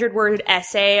 500-word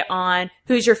essay on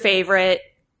who's your favorite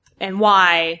and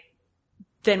why,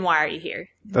 then why are you here?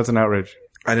 That's an outrage.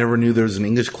 I never knew there was an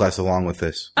English class along with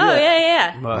this. Oh,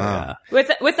 yeah. Wow.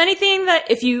 With anything that,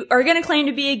 if you are going to claim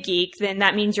to be a geek, then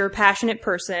that means you're a passionate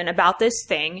person about this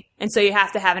thing, and so you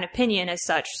have to have an opinion as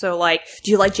such. So,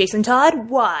 do you like Jason Todd?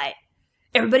 Why?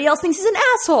 Everybody else thinks he's an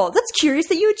asshole. That's curious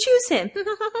that you would choose him.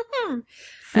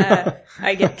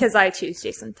 I get, because I choose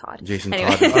Jason Todd. Jason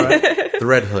Anyway. Todd. All right. The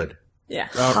Red Hood. Yeah.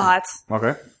 Hot.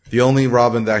 Okay. The only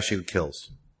Robin that actually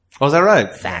kills. Oh, is that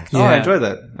right? Fact. Oh, Yeah. I enjoyed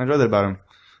that. I enjoyed that about him.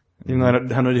 Even though I don't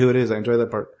know who it is, I enjoy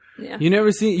that part. Yeah.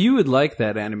 You would like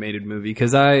that animated movie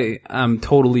because I'm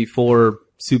totally for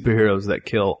superheroes that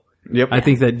kill. Yep. I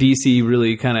think that DC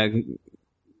really kind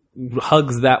of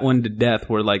hugs that one to death,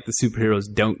 where the superheroes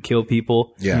don't kill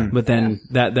people. Yeah. But then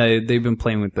that they've been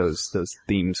playing with those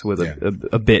themes with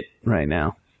a bit right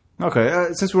now. Okay,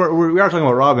 since we are talking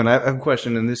about Robin, I have a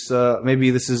question, and this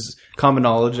maybe this is common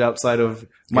knowledge outside of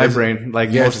my brain,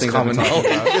 most it's things common I've been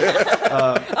talking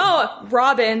about.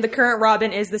 Robin, the current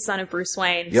Robin, is the son of Bruce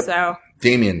Wayne. Yep. So,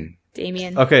 Damien.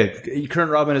 Okay,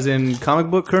 current Robin is in comic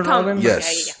book current Robin?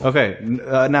 Yes. Yeah. Okay,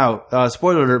 now,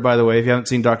 spoiler alert, by the way, if you haven't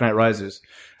seen Dark Knight Rises.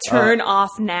 Turn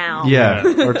off now. Yeah,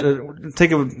 or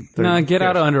take a... No, get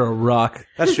out under a rock.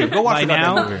 That's true. Go watch the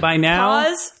goddamn movie. By now,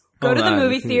 Pause. Go to the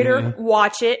movie theater,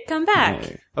 watch it, come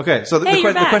back. Okay, so the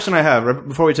You're back. question I have right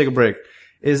before we take a break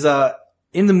is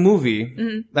in the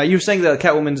movie. Now you're saying that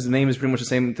Catwoman's name is pretty much the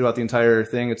same throughout the entire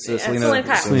thing. It's Selena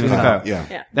Kyle.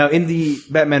 Yeah. Now in the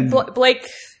Batman, Blake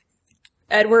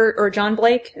Edward or John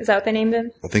Blake, is that what they named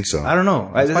him? I think so. I don't know.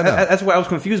 That's why I was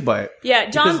confused by it. Yeah,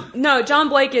 John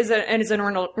Blake is an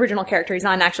original character. He's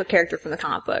not an actual character from the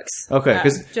comic books. Okay,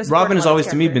 because Robin has always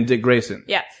to me been Dick Grayson.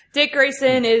 Yeah, Dick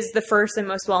Grayson is the first and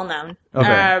most well known.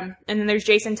 Okay, and then there's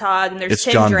Jason Todd, and there's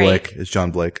Tim John Drake. Blake. It's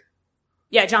John Blake.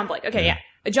 Yeah, John Blake. Okay, yeah.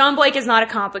 John Blake is not a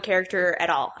comic book character at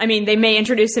all. I mean, they may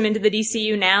introduce him into the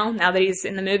DCU now that he's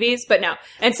in the movies, but no.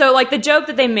 And so, like, the joke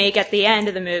that they make at the end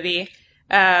of the movie,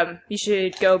 you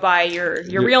should go by your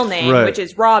real name, right, which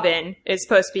is Robin, is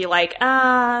supposed to be like,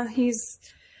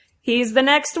 he's the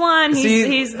next one.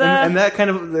 He's the and that kind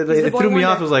of it threw me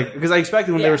off. It was like, because I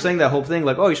expected when they were saying that whole thing,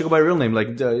 like, oh, you should go by your real name,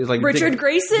 like it's like Richard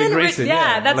Grayson. Dick Grayson.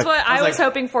 Yeah, that's like, what I was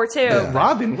hoping for too.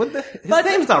 Robin? What the? His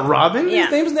name's not Robin. Yeah.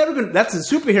 His name's never been. That's a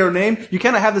superhero name. You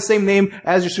cannot have the same name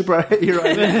as your superhero.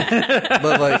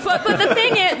 But the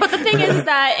thing is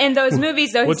that in those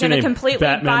movies, though, he's going to completely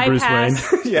bypass.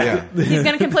 He's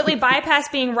going to completely bypass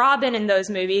being Robin in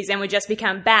those movies and would just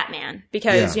become Batman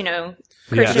because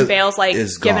Christian Bale's like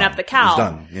giving up the cowl. He's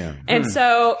done. Yeah. And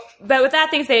so, but with that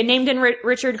thing, if they had named in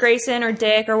Richard Grayson or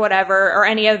Dick or whatever, or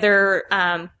any other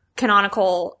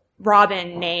canonical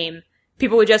Robin name,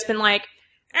 people would just been like,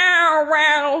 oh,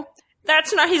 well,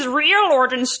 that's not his real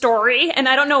origin story. And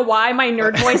I don't know why my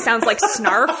nerd voice sounds like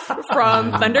Snarf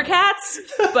from Thundercats,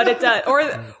 but it does. Or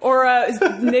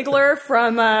Niggler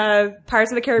from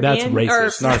Pirates of the Caribbean. That's racist. Or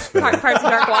Snarf's better. Pirates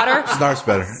of Dark Water. Snarf's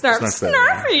better. Snarf's better.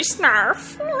 Snarfy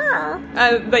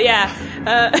Snarf. But yeah.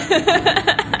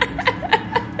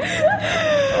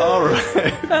 All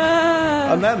right.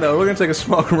 On that note, we're going to take a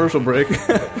small commercial break.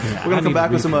 We're going to come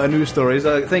back with some news stories.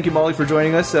 Thank you, Molly, for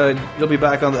joining us. You'll be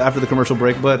back after the commercial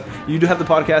break, but you do have the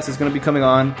podcast. It's going to be coming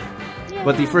on. Yeah.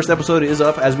 But the first episode is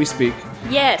up as we speak.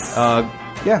 Yes.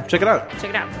 Yeah, check it out. Check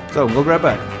it out. So we'll be right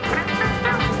back.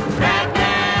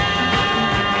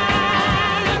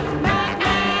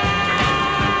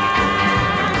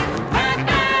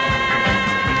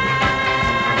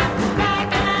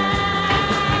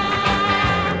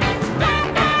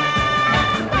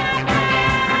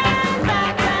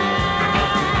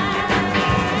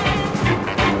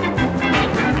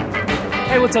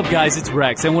 Hey, what's up, guys? It's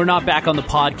Rex, and we're not back on the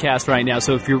podcast right now,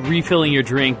 so if you're refilling your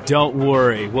drink, don't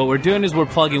worry. What we're doing is we're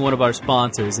plugging one of our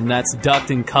sponsors, and that's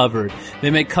Ducked and Covered. They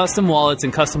make custom wallets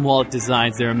and custom wallet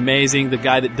designs. They're amazing. The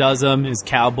guy that does them is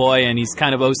Cowboy, and he's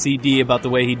kind of OCD about the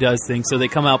way he does things, so they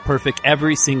come out perfect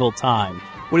every single time.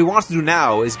 What he wants to do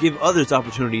now is give others the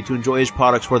opportunity to enjoy his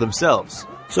products for themselves.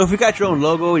 So if you got your own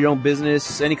logo, your own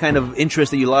business, any kind of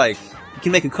interest that you like, you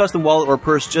can make a custom wallet or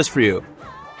purse just for you.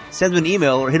 Send him an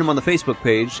email or hit him on the Facebook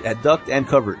page at Ducked and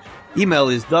Covered. Email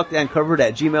is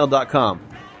duckedandcovered@gmail.com.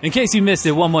 In case you missed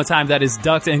it, one more time, that is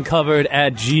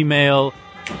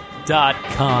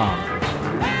duckedandcovered@gmail.com.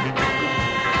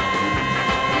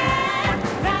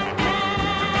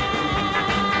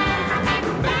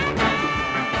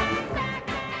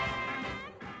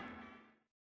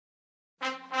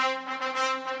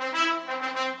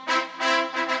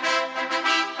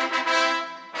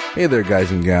 Hey there,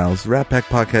 guys and gals. Rat Pack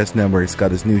Podcast Network's got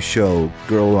his new show,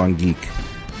 Girl on Geek.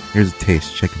 Here's a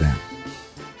taste. Check it out.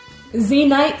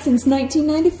 Z-Night since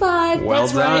 1995. Well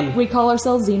That's done. Right. We call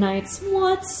ourselves Z-Nights.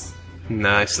 What?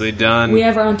 Nicely done. We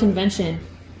have our own convention.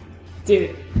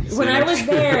 Dude, when I was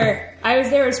there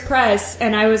as press,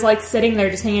 and I was like sitting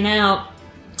there just hanging out,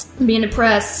 being a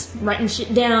press, writing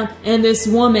shit down, and this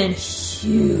woman,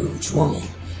 huge woman,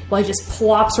 like just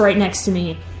plops right next to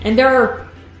me. And there are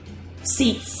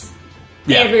seats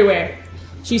everywhere.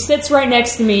 She sits right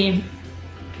next to me.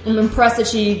 I'm impressed that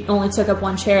she only took up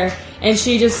one chair. And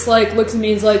she just like looks at me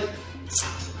and is like,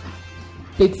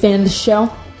 big fan of the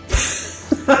show.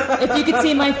 If you could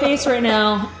see my face right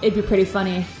now, it'd be pretty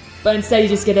funny. But instead you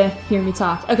just get to hear me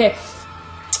talk. Okay,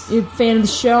 you a fan of the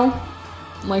show?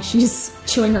 Like she's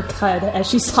chewing her cud as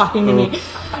she's talking to me.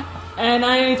 And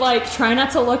I like try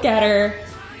not to look at her,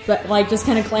 but like just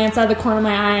kind of glance out of the corner of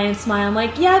my eye and smile. I'm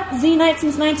like, yep, Z-Night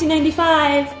since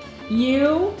 1995.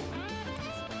 You?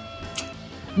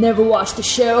 Never watched the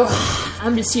show.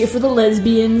 I'm just here for the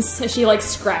lesbians. She like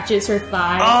scratches her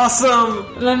thigh.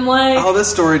 Awesome! And I'm like, Oh,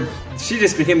 this story, she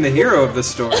just became the hero of this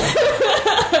story.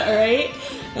 right?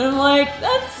 And I'm like,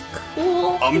 that's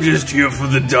cool. I'm just here for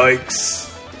the dykes.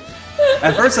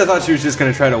 At first I thought she was just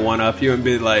going to try to one-up you and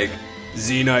be like,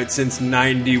 Z-Night since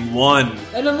 91.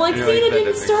 And I'm like, You know, Xena like that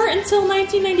didn't start until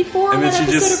 1994 on that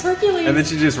episode of Hercules. And then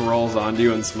she just rolls onto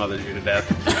you and smothers you to death.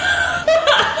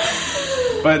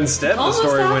 But instead, the Almost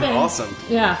story went happened. awesome.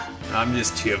 Yeah. I'm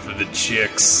just here for the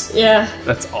chicks. Yeah.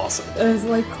 That's awesome. It was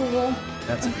like cool.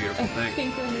 That's a beautiful I thing.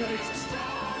 think we really just-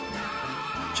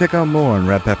 Check out more on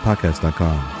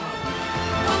ratpatpodcast.com.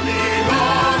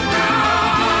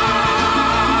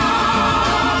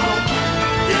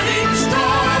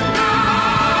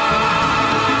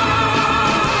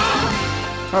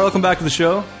 All right, welcome back to the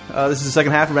show. This is the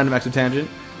second half of Random Acts of Tangent.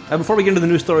 Before we get into the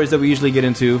news stories that we usually get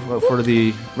into for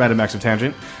the Random Acts of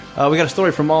Tangent, we got a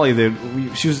story from Molly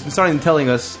that she was starting telling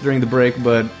us during the break,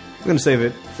 but we're going to save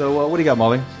it. So what do you got,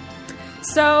 Molly?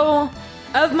 So,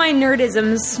 of my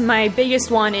nerdisms, my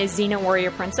biggest one is Xena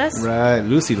Warrior Princess. Right,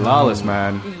 Lucy Lawless,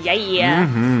 man.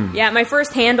 Yeah. Yeah, my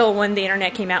first handle when the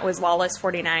internet came out was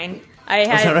Lawless49. I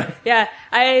had, that right? Yeah,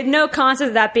 I had no concept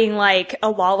of that being like a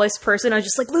lawless person. I was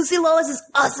just like, Lucy Lawless is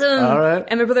awesome. All right.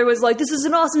 And my brother was like, this is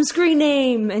an awesome screen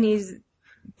name. And he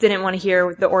didn't want to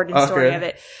hear the origin story of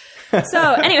it. So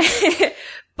anyway,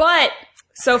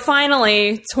 so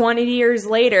finally, 20 years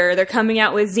later, they're coming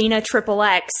out with Xena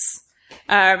XXX.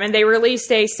 And they released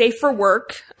a Safe for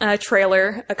Work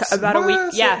trailer about a week.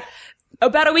 Yeah.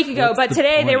 About a week ago, but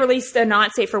today they released a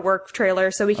Not Safe for Work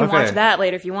trailer, so we can watch that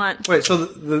later if you want. Wait, so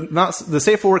the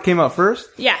Safe for Work came out first?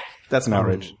 Yeah. That's an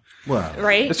outrage. Wow.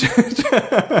 Right?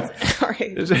 All right.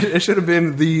 It should have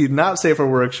been the Not Safe for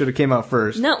Work should have came out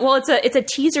first. No, well, it's a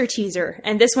teaser,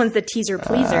 and this one's the teaser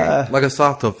pleaser. Like a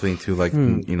soft up thing too, like,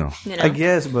 You know? I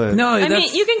guess, but... No, I that's,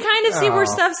 mean, you can kind of see where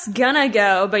stuff's gonna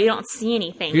go, but you don't see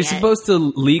anything you're yet. supposed to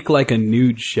leak like a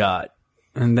nude shot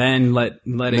and then let it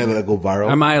let it go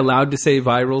viral. Am I allowed to say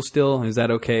viral still? Is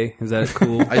that okay? Is that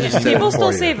cool? I just said it People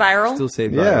before still you. say viral. Still say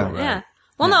viral, Yeah. right? Yeah.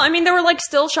 Well, no, I mean, there were like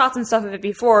still shots and stuff of it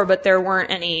before, but there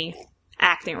weren't any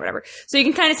acting or whatever. So you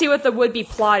can kind of see what the would-be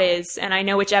plot is, and I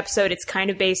know which episode it's kind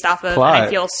of based off of, Plot? and I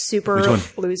feel super Which one?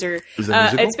 loser. Is it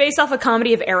musical? It's based off a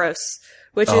comedy of Eros,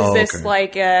 which is this, okay.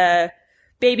 like,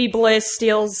 Baby Bliss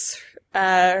steals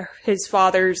his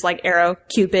father's, like, arrow,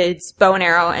 Cupid's bow and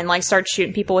arrow, and, like, starts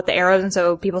shooting people with the arrows, and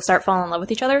so people start falling in love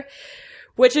with each other.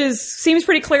 Which seems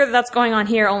pretty clear that that's going on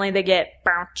here, only they get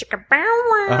bow, chicka, bow,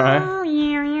 wow, Alright.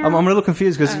 yeah, yeah. I'm a little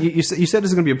confused because you said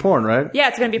this is going to be a porn, right? Yeah,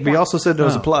 it's gonna be But porn. you also said there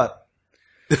was a plot.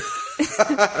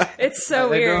 It's so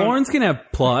weird. Porns can have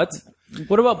plots.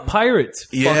 What about pirates?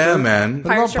 Yeah, fucker? man.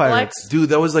 Pirates about Triple pirates? X? Dude,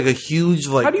 that was like a huge,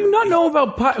 like... How do you not know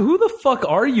about who the fuck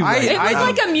are you? I- right It now? was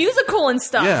like a musical and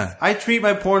stuff. Yeah. I treat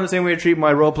my porn the same way I treat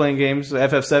my role-playing games,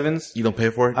 FF7s. You don't pay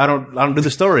for it? I don't do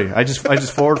the story. I just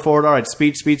forward. All right,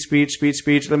 speech.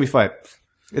 Let me fight.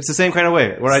 It's the same kind of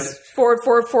way where I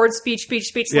Forward, speech,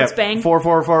 let's bang.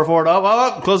 Forward.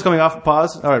 Oh, clothes coming off.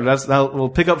 Pause. All right, we'll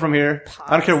pick up from here.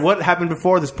 I don't care what happened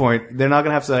before this point. They're not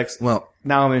gonna have sex. Well,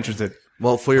 now I'm interested.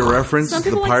 Well, for your reference, Some the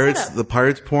people like pirates, setup. the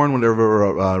pirates porn,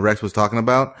 whatever Rex was talking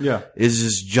about, Yeah. is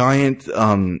this giant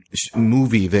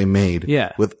movie they made,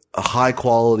 Yeah. with a high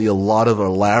quality, a lot of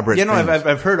elaborate, Yeah, no, things,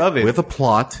 I've heard of it. with a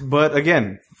plot. But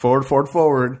again,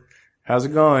 forward. How's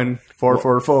it going?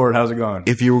 Forward. How's it going?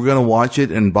 If you were gonna watch it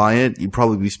and buy it, you'd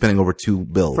probably be spending over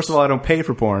 $2 First of all, I don't pay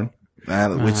for porn.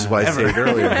 which is why I stated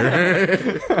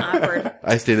earlier. Awkward.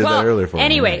 I stated that earlier for you.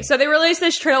 Anyway, so they released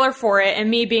this trailer for it, and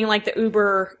me being like the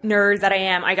uber nerd that I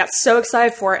am, I got so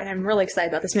excited for it, and I'm really excited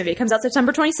about this movie. It comes out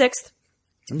September 26th.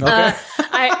 Okay.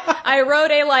 I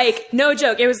wrote no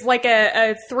joke, it was like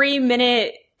a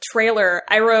 3-minute trailer.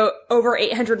 I wrote over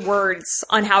 800 words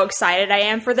on how excited I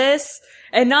am for this.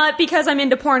 And not because I'm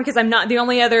into porn, because I'm not. The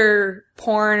only other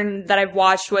porn that I've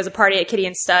watched was A Party at Kitty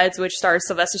and Studs, which stars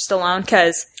Sylvester Stallone,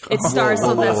 because it stars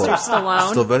Sylvester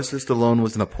Stallone. Sylvester Stallone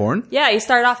was in a porn? Yeah, he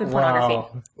started off in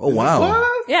pornography. Oh, wow.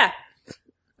 Yeah.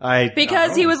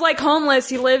 Because he was like homeless,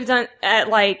 he lived at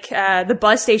like the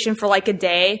bus station for like a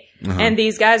day, and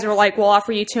these guys were like, "We'll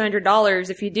offer you $200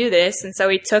 if you do this," and so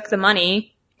he took the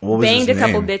money, What was banged a his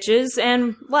couple name? bitches,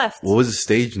 and left. What was his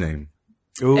stage name?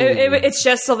 It's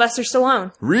just Sylvester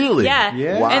Stallone. Really? Yeah,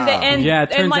 Yeah. Wow. And Yeah, it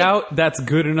and, turns like, out that's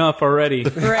good enough already.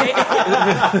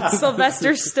 right,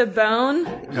 Sylvester Stallone.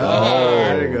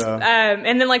 there you go.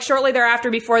 And then like shortly thereafter,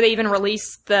 before they even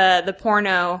released the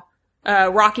porno,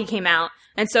 Rocky came out.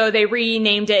 And so they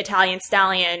renamed it Italian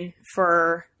Stallion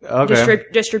for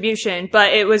distribution,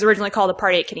 but it was originally called A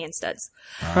Party at Kitty and Studs.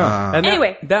 And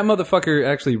Anyway. that motherfucker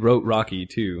actually wrote Rocky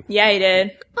too. Yeah, he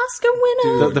did. Oscar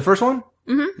winner. The first one?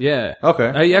 Yeah.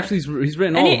 Okay. He actually he's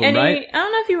written all of them, right? I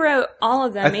don't know if he wrote all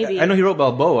of them, maybe. I know he wrote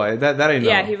Balboa. That I know.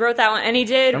 Yeah, he wrote that one. And he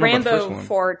did I don't know about the first Rambo one.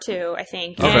 4 too, I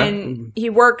think. Okay. And he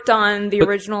worked on the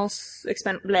original But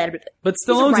Stallone's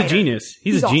a writer. genius.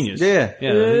 He's a awesome. genius. Yeah.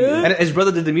 Yeah. And his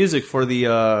brother did the music for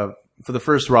the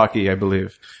first Rocky, I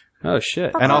believe, Oh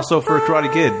shit. and also for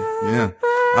Karate Kid. Yeah.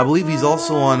 I believe he's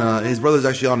also on. His brother's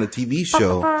actually on a TV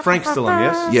show. Frank Stallone,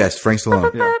 yes? Yes, Frank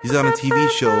Stallone. Yeah. He's on a TV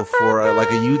show for like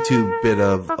a YouTube bit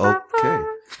of. Okay.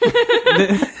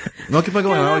 No, keep on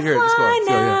going. I don't hear it. Just go.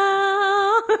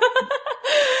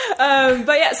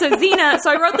 But yeah, so Xena.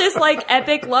 So I wrote this like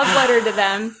epic love letter to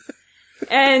them,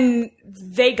 and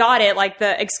they got it. Like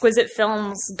the Exquisite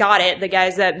Films got it. The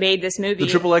guys that made this movie,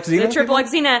 The Triple X Xena? the Triple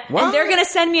X Xena, and they're gonna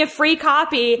send me a free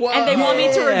copy, and they want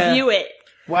me to review it.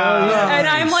 Wow. And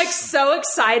I'm like so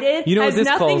excited. You know what Has this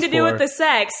nothing calls to do for? with the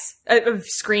sex.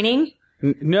 Screening.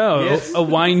 No, Yes. a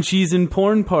wine, cheese, and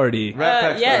porn party. Rat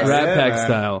Pack yes. style. Rat Yeah, Pack man.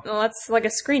 style. Well, that's like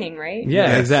a screening, right?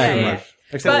 Yeah, exactly. Yeah.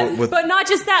 Except But not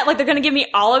just that, like they're gonna give me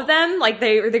all of them. Like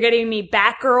they're getting me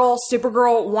Batgirl,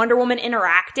 Supergirl, Wonder Woman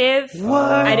Interactive. What?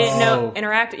 I didn't know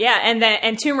Interactive. Yeah,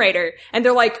 and Tomb Raider. And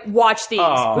they're like, watch these.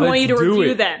 Oh, we want you to let's do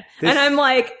review it. them. And I'm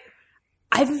like,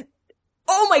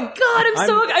 oh my god,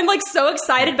 I'm like so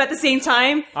excited, but at the same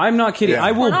time, I'm not kidding. Yeah.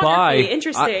 I will buy. Pornography,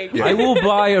 interesting. I will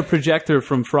buy a projector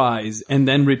from Fry's and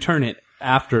then return it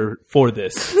after for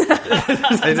this.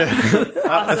 I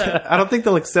don't think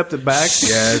they'll accept it back.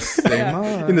 Yes, they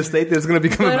might. In the state that's going to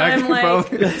be coming but back. I'm like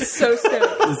probably. so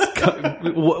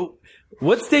stoked.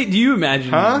 What state do you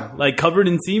imagine? Huh? Like covered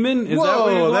in semen? Is that Whoa,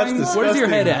 where you're that's going? Where's your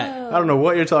head disgusting. at? I don't know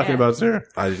what you're talking about, sir.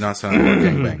 I did not sound like a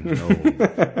gangbang.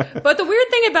 No. But the weird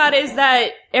thing about it is that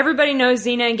everybody knows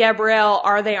Xena and Gabrielle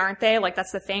are they, aren't they? Like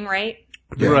that's the thing, right?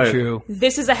 Right. True.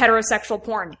 This is a heterosexual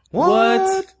porn.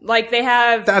 What? Like they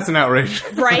have That's an outrage.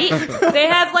 right? They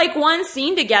have like one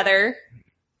scene together.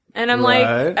 And I'm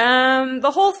Right. like,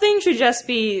 the whole thing should just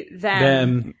be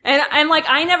them. And I'm like,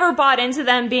 I never bought into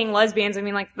them being lesbians. I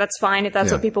mean, like, that's fine if that's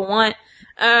Yeah. what people want.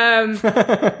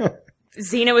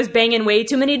 Xena was banging way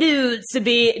too many dudes to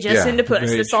be just Yeah, into puss.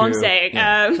 very That's all I'm true. saying.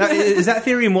 Now, is that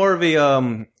theory more of a,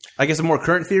 I guess, a more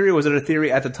current theory, or was it a theory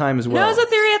at the time as well? No, it was a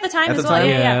theory at the time At as the well. time?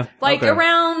 Yeah, yeah. Yeah. Like Okay.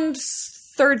 around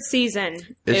third season,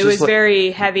 It's it was just like-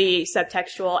 very heavy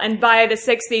subtextual. And by the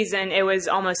sixth season, it was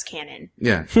almost canon.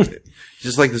 Yeah.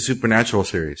 Just like the Supernatural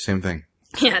series, same thing.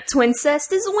 Yeah,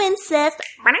 twincest is wincest.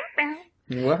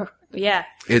 What? Yeah.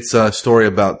 It's a story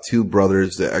about two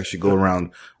brothers that actually go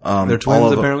around. They're twins, all of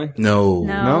them- apparently? No.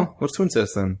 No? What's twin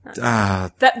cest then? That's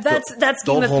Game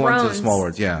Don't of hold on to Thrones. the small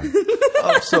words, yeah.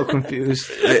 I'm so confused.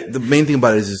 The main thing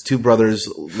about it is two brothers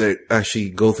that actually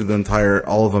go through the entire,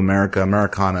 all of America,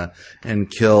 Americana, and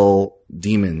kill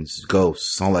demons,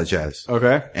 ghosts, all that jazz.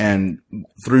 Okay. And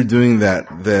through doing that,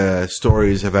 the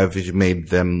stories have actually made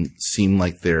them seem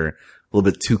like they're a little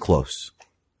bit too close.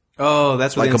 Oh,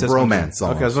 that's what Like the a incest comes in. bromance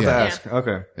Okay, I was about almost, to ask.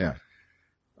 Okay. Yeah.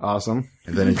 Awesome.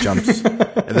 And then it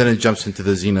jumps, into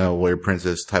the Xena warrior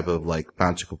princess type of like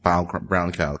brown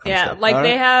cow kind of Yeah, stuff. like All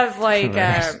they right. have like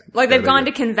like they've Gotta gone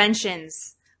be to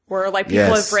conventions where like people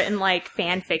Yes. have written like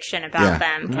fan fiction about Yeah.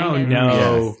 them. Oh, Kind of.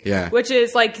 no. Yeah. Which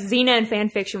is like Xena and fan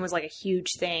fiction was like a huge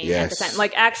thing at the Yes. time.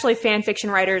 Like actually fan fiction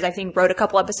writers I think wrote a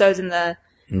couple episodes in the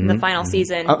final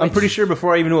season. I'm which- pretty sure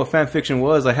before I even knew what fan fiction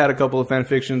was, I had a couple of fan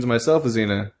fictions myself as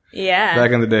Xena yeah.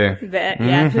 back in the day.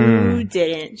 Yeah, who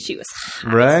didn't? She was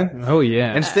hot. Right? Oh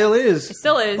yeah. And still is.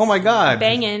 Still is. Oh my God.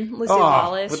 Banging Lucy Oh,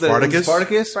 Wallace. with the- Spartacus?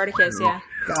 Spartacus? Spartacus, yeah.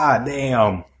 God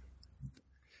damn.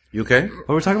 You okay? What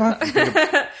were we talking about?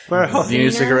 Where, oh, Do you need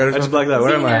a cigarette or I just something? blacked out.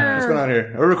 Where am I? Xena. What's going on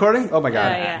here? Are we recording? Oh my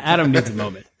God. Yeah. Adam needs a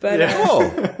moment. But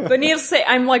Oh. but needless to say,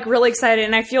 I'm like really excited,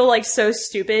 and I feel like so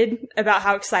stupid about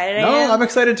how excited I No, am. I'm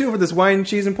excited too for this wine,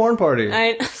 cheese, and porn party.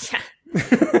 Yeah.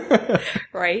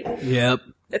 Right? Yep.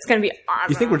 It's gonna be awesome.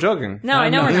 You think we're joking? No, I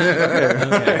know we're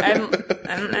not.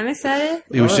 I'm excited.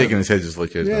 He was shaking his head just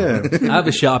like his. Yeah. I have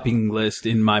a shopping list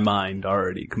in my mind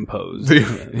already composed.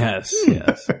 Yes,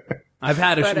 yes. I've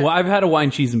had But, I've had a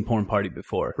wine, cheese, and porn party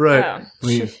before. Right.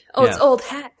 It's yeah. old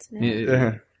hat. man.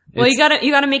 Yeah. Well, you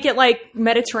gotta make it like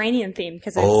Mediterranean themed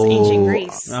because it's ancient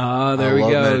Greece. Oh, there I we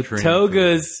love go. Mediterranean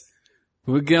Togas.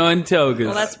 We're going togas.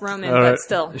 Well, that's Roman, All right. but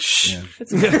still. Shh.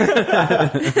 It's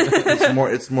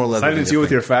more leather. Silence you with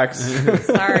your facts.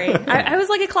 Sorry. I was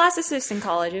like a classicist in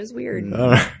college. It was weird. All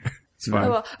right. It's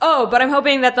fine. Oh, but I'm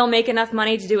hoping that they'll make enough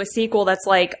money to do a sequel that's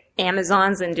like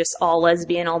Amazon's and just all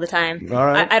lesbian all the time. All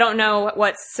right. I don't know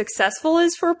what successful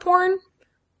is for porn,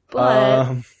 but I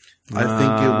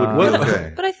think it would be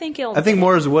okay. but I think it'll. I think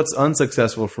more is what's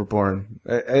unsuccessful for porn.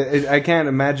 I can't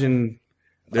imagine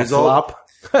There's a all- flop.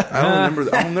 I don't remember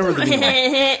the.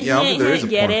 Yeah, I don't think there is a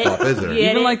Get porn it? flop, is there? Get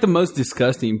Even it? like the most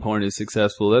disgusting porn is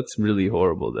successful. That's really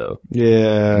horrible, though.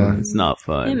 Yeah. It's not Hey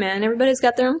fun. man, everybody's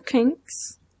got their own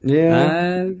kinks.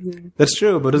 Yeah, that's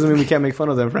true, but doesn't mean we can't make fun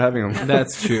of them for having them.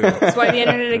 That's true. That's why the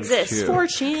internet exists. true.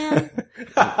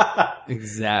 4chan.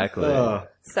 Exactly.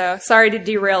 So, sorry to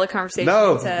derail the conversation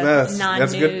No, to that's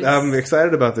non-news. good. I'm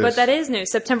excited about this. But that is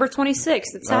news. September 26th.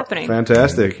 It's happening.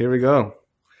 Fantastic. Here we go.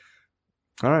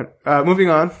 All right. Moving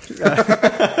on.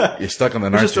 You're stuck on the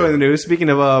Just showing the news. Speaking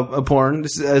of porn,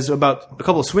 this is about a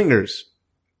couple of swingers.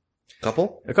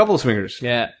 Couple? A couple of swingers.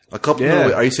 Yeah. A couple? Yeah. No,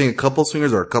 wait, are you saying a couple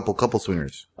swingers or a couple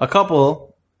swingers? A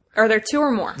couple Are there two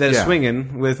or more? that is Yeah.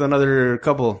 swinging with another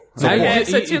couple. Okay,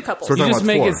 so two couples. So we're You talking just about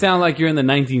make four. it sound like you're in the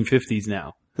 1950s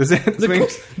now. Is it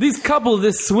swingers? These couple,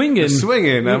 this swinging.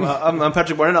 Swinging. I'm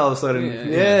Patrick Barnett all of a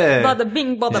sudden. Yeah. Bada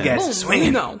bing, bada guys boom.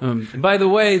 swinging. No. By the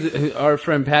way, our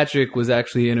friend Patrick was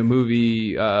actually in a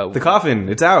movie. The Coffin.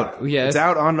 It's out. Yes. It's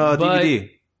out on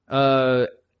DVD.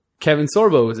 Kevin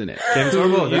Sorbo was in it. Kevin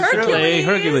Sorbo. That's true. Hercules.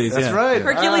 Hercules. That's yeah. right.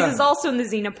 Hercules Ah. is also in the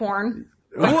Xena porn.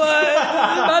 What?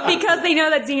 But because they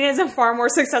know that Xena is a far more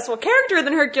successful character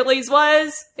than Hercules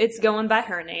was, it's going by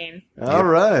her name. All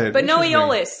right. But no Interesting.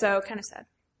 Aeolus, so kind of sad.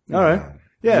 All right.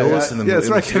 Yeah. Aeolus in the- that's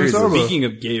in right. the Kevin series Sorbo. Speaking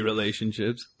of gay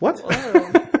relationships. What?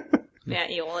 Whoa. Yeah,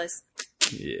 Aeolus.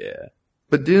 Yeah.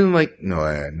 But didn't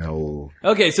no.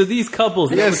 Okay, so these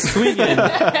couples that were swinging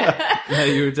that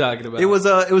you were talking about. It was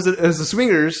a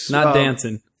swingers. not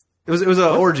dancing. It was an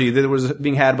orgy that was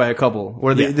being had by a couple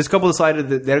where this couple decided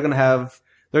that they're gonna have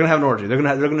an orgy. They're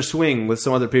gonna swing with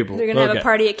some other people. They're going to have Okay. a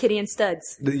party at Kitty and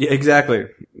Studs. Yeah, exactly.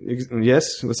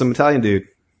 Yes, with some Italian dude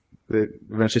that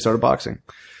eventually started boxing.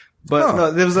 But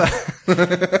no, there was a.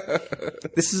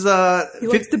 This is He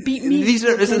likes to beat me.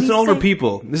 It's an older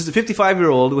people. This is a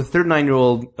 55-year-old with a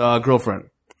 39-year-old girlfriend,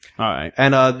 All right.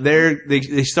 and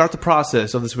they start the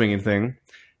process of the swinging thing,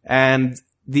 and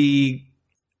the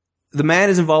man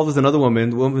is involved with another woman.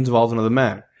 The woman's involved with another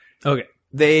man. Okay.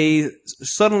 They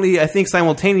suddenly, I think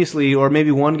simultaneously, or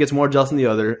maybe one gets more jealous than the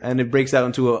other, and it breaks out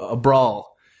into a brawl.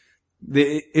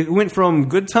 It went from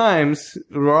good times,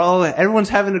 everyone's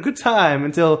having a good time,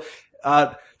 until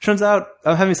turns out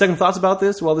I'm having second thoughts about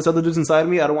this while this other dude's inside of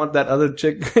me. I don't want that other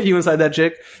chick, you inside that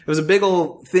chick. It was a big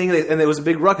old thing, and there was a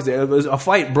big ruckus. It was a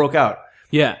fight broke out,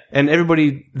 Yeah. and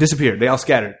everybody disappeared. They all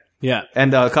scattered. Yeah.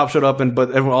 And cops showed up,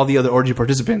 but all the other orgy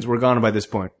participants were gone by this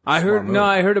point. I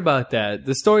heard about that.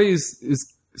 The story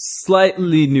is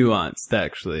slightly nuanced,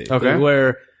 actually. Okay.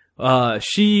 Where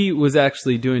she was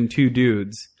actually doing two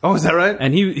dudes. Oh, is that right?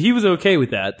 And he was okay with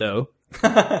that though.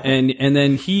 and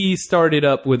then he started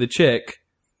up with a chick,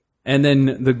 and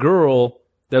then the girl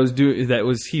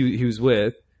he was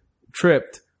with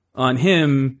tripped on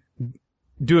him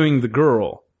doing the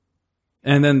girl.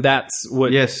 And then that's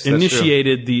what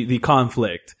initiated the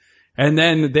conflict. And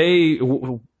then they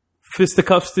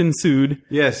fisticuffs ensued.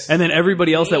 Yes. And then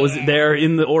everybody else that was there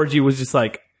in the orgy was just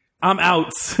like, I'm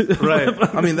out. Right.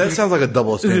 I mean, that sounds like a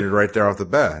double standard right there off the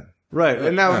bat. Right.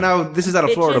 And now this is out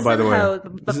of Florida, Bitches by the and way. hoes,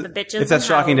 but the bitches If that's and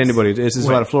shocking to hoes. anybody, this is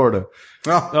out of Florida.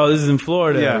 Oh, this is in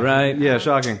Florida, right? Yeah,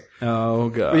 shocking. Oh,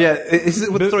 God. But yeah, this is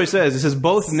what the story says. It says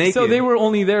both naked. So they were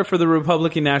only there for the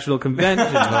Republican National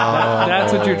Convention.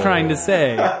 That's what you're trying to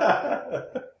say.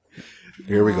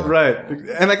 Here we go. Right.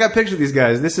 And I got pictures of these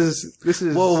guys. This is.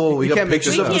 Whoa, we you got can't make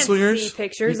pictures this We of up. the can't swingers? see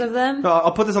pictures of them. No,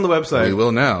 I'll put this on the We website.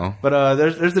 will now. But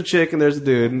there's the chick and there's the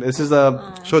dude. This is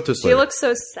Show it to us She later. looks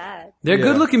so sad. They're Yeah.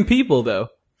 good-looking people, though.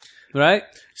 Right?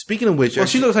 Speaking of which, Well,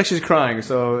 she actually, looks like she's crying.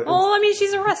 So Oh, I mean,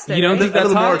 she's arrested. You don't right? think that's a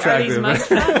little more hot? Are these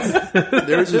attractive. mugshots?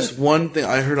 there's this one thing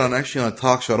I heard on a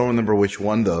talk show. I don't remember which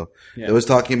one though. It was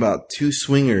talking about two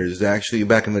swingers actually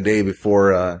back in the day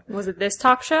before. Was it this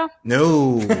talk show?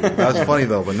 No, that was funny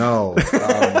though, but no.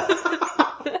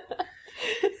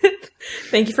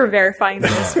 Thank you for verifying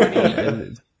that it's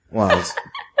funny. Wow, it's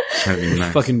trying to be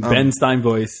nice. Fucking Ben Stein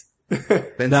voice.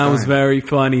 Ben That was Stein. very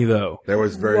funny, though. That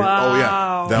was very. Wow. Oh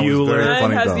yeah, that was Bueller. very That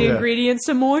funny has though. the ingredients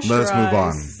to moisturize. Let us move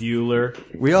on.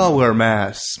 Bueller. we all wear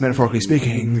masks, metaphorically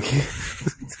speaking.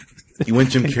 You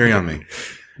went Jim Carrey on me.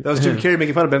 That was Jim Carrey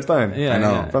making fun of Ben Stein. Yeah, I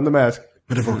know. yeah. From The Mask.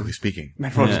 Metaphorically speaking.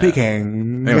 Metaphorically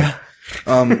speaking. Anyway,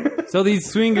 So these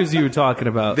swingers you were talking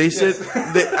about. they said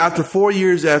that after 4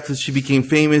 years after she became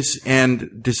famous and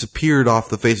disappeared off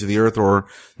the face of the earth, or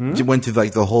went to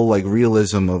like the whole like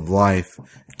realism of life,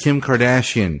 Kim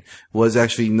Kardashian was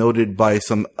actually noted by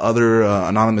some other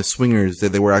anonymous swingers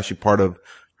that they were actually part of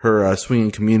her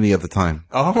swinging community at the time.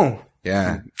 Oh.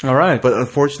 Yeah. All right. But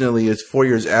unfortunately, it's 4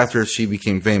 years after she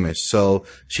became famous, so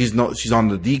she's on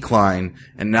the decline,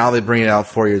 and now they bring it out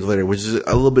 4 years later, which is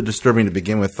a little bit disturbing to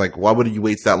begin with. Like, why would you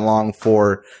wait that long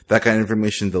for that kind of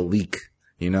information to leak?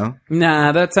 You know?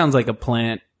 Nah, that sounds like a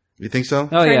plant. You think so? Oh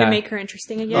Trying yeah. to make her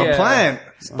interesting again. A plant.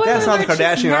 That's not the alert, she's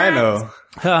Kardashian I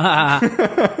not.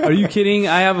 know. Are you kidding?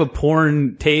 I have a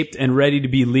porn taped and ready to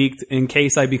be leaked in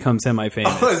case I become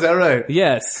semi-famous. Oh, is that right?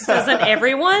 Yes. Doesn't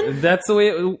everyone? That's the way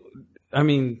it, I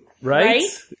mean, right?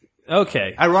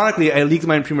 Okay. Ironically, I leaked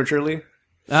mine prematurely.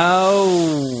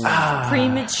 Oh.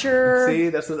 Premature. See,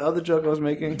 that's the other joke I was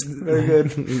making. Very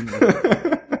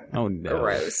good. Oh, no.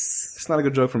 Gross. It's not a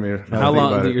good joke for me. How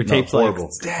long did your tape's like? horrible.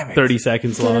 Damn it. 30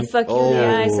 seconds Gonna long. fuck you in the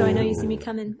eye, so I know you see me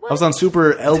coming. I was on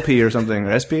Super LP or something,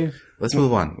 or SP. Let's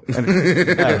move on.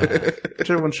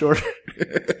 Whichever one's short.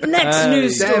 Next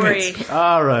news Damn story. it.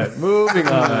 All right, moving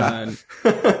on.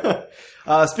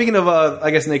 Speaking of, I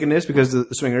guess, nakedness, because the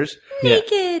swingers,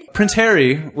 Naked. Prince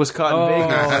Harry was caught in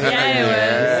Vegas.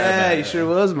 Yeah, Yeah, he sure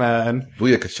was, man.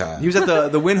 Booyakasha. He was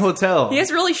at the Wynn Hotel. he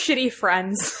has really shitty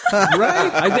friends.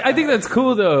 Right? I think that's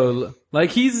cool, though. Like,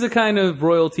 he's the kind of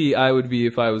royalty I would be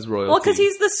if I was royalty. Well, because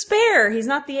he's the spare. He's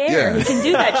not the heir. Yeah. He can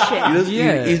do that shit.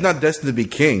 Yeah. He's not destined to be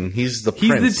king. He's the He's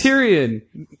prince. the Tyrion.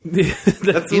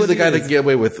 That's He's what the he guy is. that can get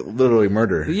away with literally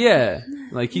murder. Yeah.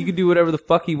 Like, he could do whatever the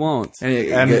fuck he wants.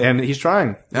 And he's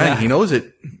trying. He knows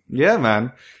it. Yeah,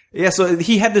 man. Yeah, so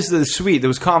he had this suite that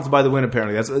was comped by the Wynn,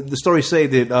 apparently. That's the stories say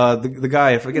that the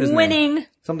guy, I forget his name. Winning.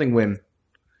 Something Wynn.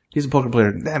 He's a poker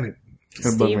player. Damn it. It's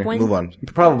gonna bug Steve me. Wynn. Move on.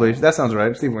 Probably. That sounds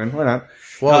right. Steve Wynn. Why not?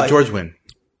 Well, George win.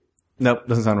 Nope,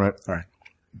 doesn't sound right. All right.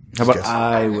 How about guess.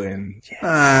 I win?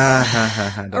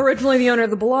 Originally the owner of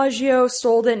the Bellagio,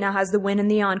 sold it, now has the Wynn and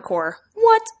the Encore.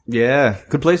 What? Yeah.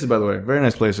 Good places, by the way. Very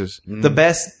nice places. The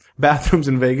best bathrooms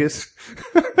in Vegas.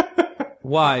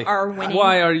 Why? Are winning.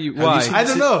 Why are you? Why? I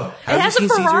don't know. It has a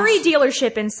Ferrari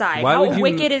dealership inside. Why How would you-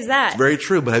 wicked is that? Very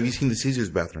true, but have you seen the Caesars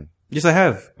bathroom? Yes, I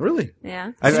have. Really?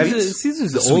 Yeah.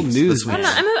 Caesar's The old suites, news. the I'm,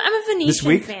 suites. not, I'm a Venetian This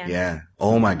week? fan. Yeah.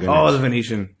 Oh my goodness. Oh, the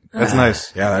Venetian. That's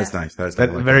nice. Yeah, that's nice. That's That,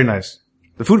 very nice.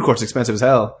 The food court's expensive as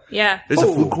hell. Yeah. There's a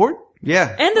food court?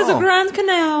 Yeah. And there's a Grand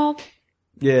Canal.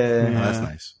 Yeah. Oh, that's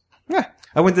nice. Yeah.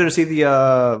 I went there to see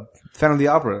the Phantom of the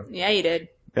Opera. Yeah, you did.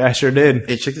 Yeah, I sure did.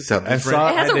 Hey, check this out. I saw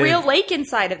It has I a did. real lake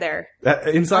inside of there.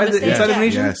 Inside On the the stage, inside the yeah.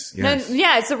 Venetian? Yes, yes. No,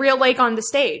 yeah, it's a real lake on the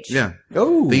stage. Yeah.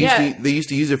 Oh. They used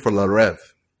to use it for La Rev.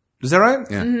 Is that right?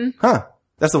 Yeah. Huh.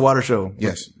 That's the water show.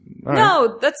 Yes. All right.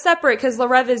 No, that's separate because La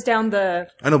Rev is down the.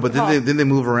 I know, but didn't they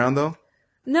move around though?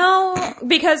 No,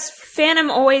 because Phantom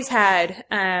always had.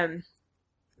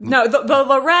 No, the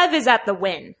La Rev is at the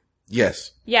Wynn.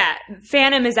 Yes. Yeah,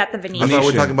 Phantom is at the I Venetian. thought we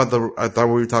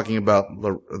were talking about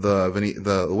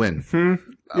the Wynn.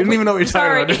 You don't even know what you're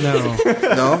Sorry. talking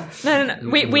about. No. No.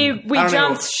 We don't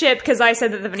jumped know. ship because I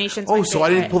said that the Venetian's. Oh, my so I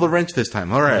didn't favorite. pull the wrench this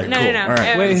time. All right. No, cool. no. All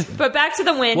right. Wait. But back to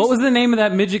the Wynn. What was the name of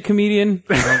that midget comedian?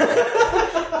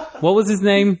 What was his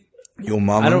name? Yo,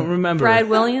 mama. I don't remember. Brad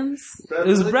Williams? It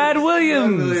was Brad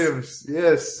Williams. Williams.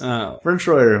 Yes. Oh. Vern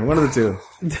Troyer. One of the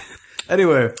two.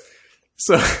 Anyway.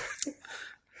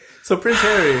 So Prince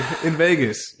Harry in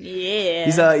Vegas.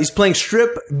 Yeah. He's playing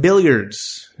strip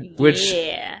billiards, which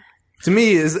yeah. to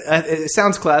me is it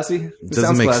sounds classy. It doesn't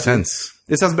sounds make classy. sense.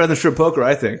 It sounds better than strip poker,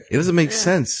 I think. It doesn't make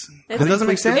sense. It doesn't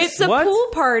make sense. It's a What? pool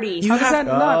party. You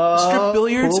have strip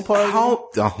billiards. pool party.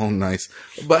 Oh, nice.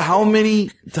 But how many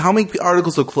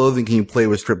articles of clothing can you play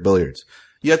with strip billiards?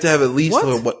 You have to have at least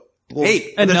What? Well,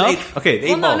 8. Enough? There's 8. Okay, 8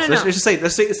 Well, no, balls. no. Let's just say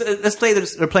let's play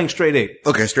that they're playing straight 8.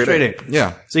 Okay, straight eight.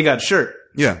 Yeah. So you got shirt,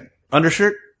 Yeah.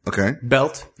 undershirt, Okay.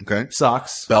 belt, Okay.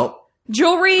 socks. Belt.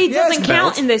 Jewelry doesn't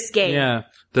count belt. in this game. Yeah.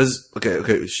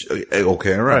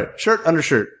 Okay. All right. Right. Shirt,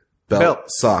 undershirt, Belt,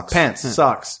 socks, pants,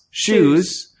 socks,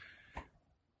 shoes.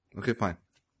 Okay, fine.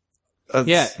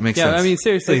 Yeah. Makes yeah. sense. I mean,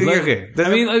 seriously. Okay. I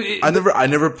mean, I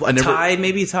never. Tie,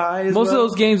 maybe tie. As most well. of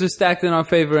those games are stacked in our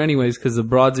favor anyways because the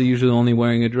broads are usually only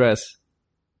wearing a dress.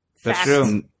 That's Fact.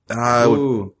 true. I would.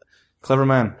 Ooh, clever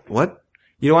man. What?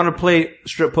 You don't want to play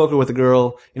strip poker with a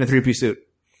girl in a 3-piece suit.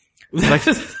 Like,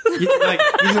 you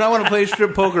do not want to play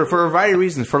strip poker for a variety of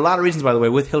reasons. For a lot of reasons, by the way,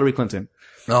 with Hillary Clinton.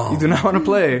 No. You do not want to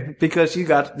play because she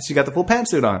got the full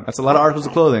pantsuit on. That's a lot of articles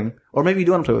of clothing. Or maybe you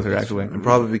do want to play with her, actually.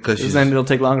 Probably because Because she's. then it'll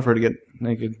take longer for her to get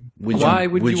naked. Why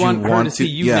would you want her to see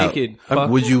you naked? Fuck.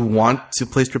 Would you want to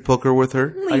play strip poker with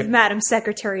her? Leave Madam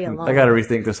Secretary alone. I gotta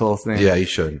rethink this whole thing. Yeah, you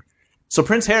should. So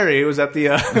Prince Harry was at the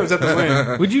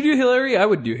Wynn. Would you do Hillary? I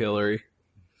would do Hillary.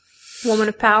 Woman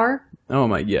of power. Oh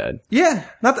my god. Yeah.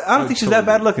 I don't think she's that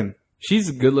bad looking. She's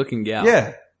a good looking gal.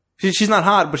 Yeah. She's not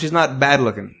hot, but she's not bad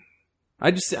looking.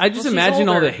 I just she's imagine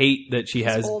all older. the hate that she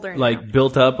has older like now.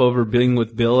 built up over being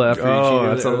with Bill after Oh, she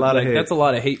that's a lot of hate. That's a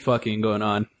lot of hate fucking going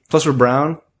on. Plus we're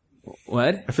brown.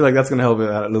 What? I feel like that's gonna help it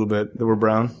out a little bit that we're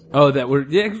brown. Oh, that we're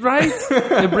right.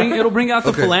 It'll bring out the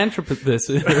Okay. philanthropist.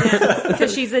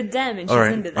 Because she's a dem and she's All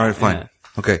right. into that. All right. Fine.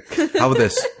 Okay. How about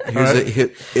this? Here's a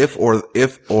hit, if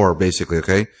or basically,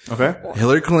 okay? Okay.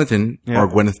 Hillary Clinton or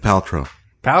Gwyneth Paltrow?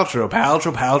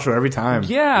 Paltrow every time.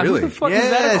 Yeah, Really? who the fuck is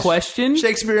that a question?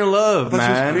 Shakespeare in Love, That's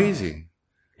man. crazy.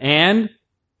 And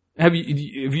have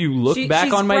you looked back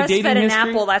she's on my dating breastfed an history?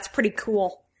 apple. That's pretty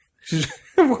cool.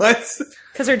 What?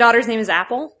 Because her daughter's name is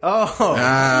Apple. Oh,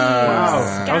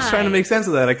 wow. I was trying to make sense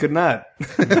of that. I could not.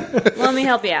 Let me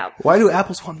help you out. Why do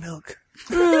apples want milk?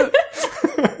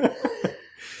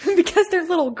 Because they're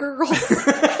little girls.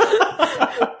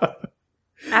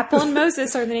 Apple and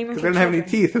Moses are the name of They her didn't have any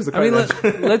children. teeth. It was a I mean,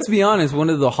 cartoon. let's be honest. One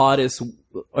of the hottest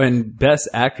and best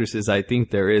actresses I think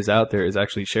there is out there is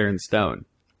actually Sharon Stone.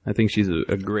 I think she's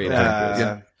a great actress.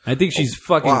 Yeah. I think she's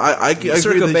fucking... Well, I agree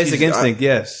Circa that Basic she's- Instinct,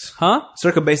 yes. huh?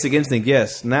 Circa Basic Instinct,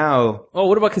 yes. Now, Oh,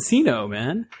 what about Casino,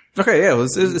 man? okay, yeah, it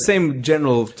was the same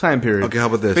general time period. Okay, how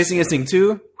about this? Basic Instinct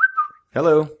 2.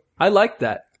 Hello. I like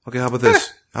that. Okay, how about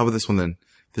this? How about this one then?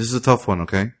 This is a tough one,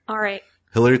 okay? All right.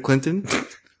 Hillary Clinton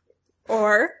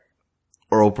Or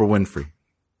or Oprah Winfrey?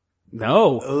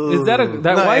 No. Is that a...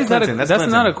 That, No, why yeah, is that Clinton. a...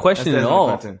 That's not a question That's at all.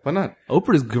 Clinton. Why not?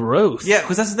 Oprah's gross. Yeah,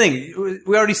 because that's the thing.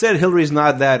 We already said Hillary's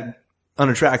not that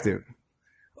unattractive.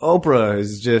 Oprah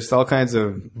is just all kinds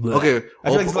of... Okay, I feel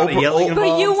like there's a lot of yelling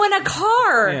but you win a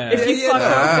car Yeah. if you fuck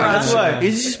That's Oprah. why.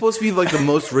 Is she supposed to be like the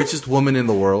most richest woman in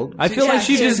the world? I feel Yeah, like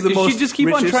she she's just the most she just keep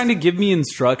on richest. trying to give me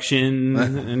instruction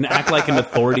and act like an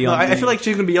authority No, on me. I feel like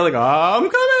she's going to be yelling, I'm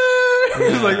coming!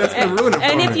 Like, that's going to ruin it for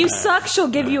And her. if you suck, she'll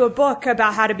give you a book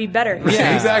about how to be better.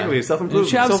 Yeah, exactly. Self-improvement.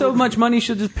 She has so much money,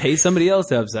 she'll just pay somebody else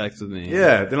to have sex with me.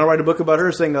 Yeah, then I'll write a book about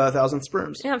her saying 1,000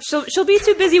 sperms. Yeah, she'll be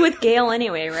too busy with Gail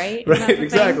anyway, right? Isn't that the Right, thing?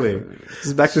 exactly. This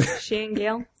is back to... She and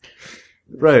Gail.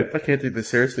 Right. I can't take this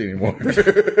seriously anymore.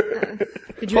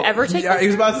 Did you ever take Yeah, he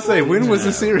was about to say, when was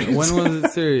the series? When was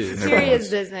it serious? serious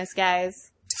business, guys?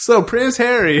 So Prince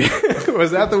Harry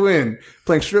was at the Wynn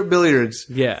playing strip billiards.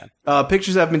 Yeah.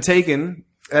 Pictures have been taken,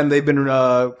 and they've been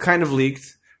kind of leaked.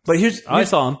 But here's I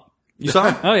saw him. you saw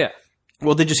him? Oh, yeah.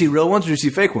 Well, did you see real ones or did you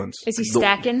see fake ones? Is he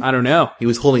stacking? I don't know. He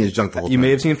was holding his junk the whole time. You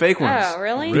may have seen fake ones. Oh,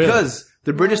 really? Because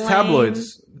the British Lame.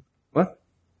 tabloids. What?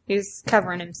 He's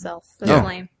covering himself. That's Yeah.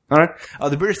 lame. All right.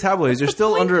 The British tabloids, they're still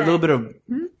point under a little then?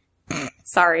 bit of.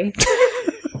 Sorry.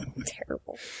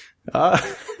 Terrible.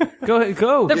 Go ahead.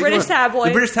 Go. The British tabloids.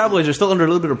 The British tabloids are still under a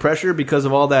little bit of pressure because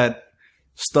of all that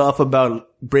stuff about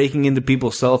breaking into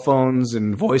people's cell phones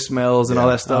and voicemails and all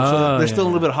that stuff. So they're still a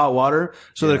little bit of hot water.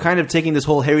 So they're kind of taking this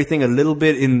whole Harry thing a little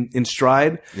bit in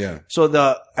stride. Yeah.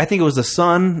 So I think it was the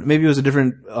Sun, maybe it was a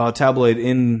different tabloid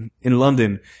in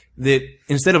London, that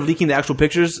instead of leaking the actual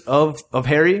pictures of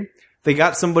Harry, they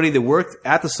got somebody that worked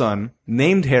at the Sun,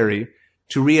 named Harry,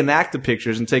 to reenact the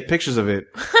pictures and take pictures of it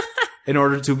in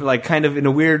order to, like, kind of in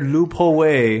a weird loophole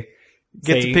way,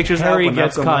 get the pictures Harry out, but not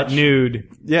gets so caught much. nude.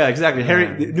 Yeah, exactly. Harry,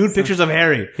 nude pictures of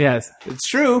Harry. Yes. It's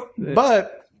true,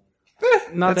 but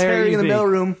Not that's Harry in the you think.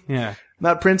 mailroom, Yeah.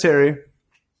 not Prince Harry.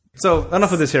 So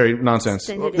enough of this Harry nonsense.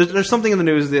 Send it There's something in the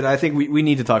news that I think we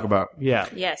need to talk about. Yeah.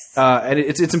 Yes. And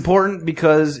it's important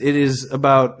because it is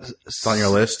about. It's on your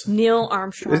list? Neil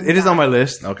Armstrong. It is on my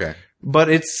list, Okay. but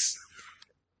it's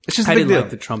just a I big didn't deal. like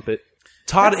the trumpet.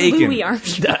 Todd That's Aiken. Louis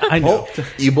Armstrong. I know.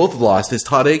 You both lost. It's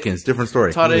Todd Aikens. Different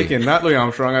story. Todd Aiken, not Louis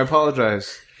Armstrong. I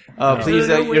apologize. Please,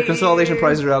 your consolidation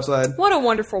prizes are outside. What a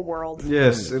wonderful world.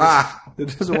 Yes, it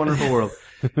is a wonderful world.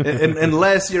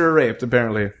 Unless you're raped,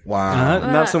 apparently. Wow.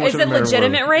 Not so much Is of a it married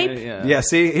legitimate world. rape? Yeah. Yeah,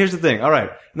 see, here's the thing. All right.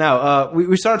 Now,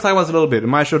 we started talking about this a little bit,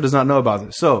 and Maestro does not know about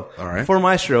this. So, All right. for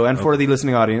Maestro and for the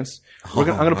listening audience, I'm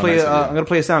going to play. nice of you. I'm going to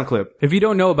play a sound clip. If you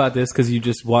don't know about this because you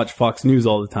just watch Fox News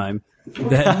all the time,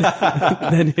 then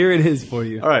then here it is for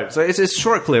you. All right. So it's a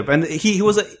short clip, and he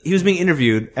was being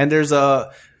interviewed, and there's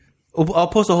I'll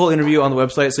post a whole interview on the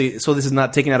website, so this is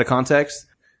not taken out of context.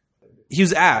 He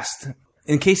was asked,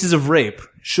 in cases of rape,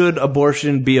 should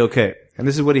abortion be okay? And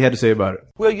this is what he had to say about it.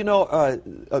 Well, you know,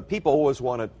 people always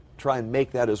want to try and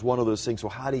make that as one of those things. Well,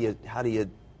 how do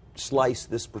you slice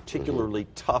this particularly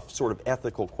tough sort of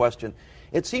ethical question?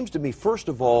 It seems to me, first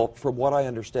of all, from what I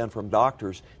understand from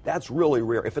doctors, that's really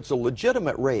rare. If it's a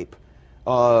legitimate rape,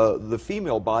 the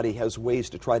female body has ways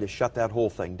to try to shut that whole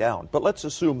thing down. But let's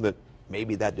assume that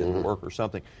maybe that didn't work or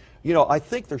something. You know, I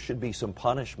think there should be some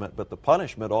punishment, but the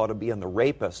punishment ought to be in the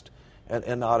rapist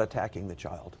and not attacking the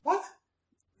child.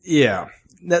 Yeah.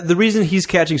 The reason he's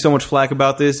catching so much flack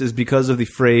about this is because of the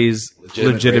phrase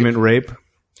legitimate rape,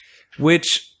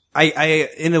 which I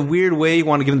in a weird way,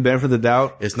 want to give him the benefit of the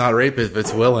doubt. It's not rape if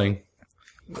it's willing.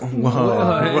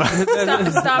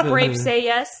 Stop rape, say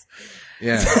yes.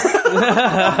 Yeah.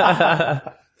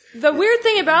 The weird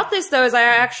thing about this, though, is I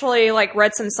actually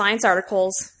read some science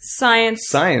articles. Science.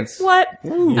 What?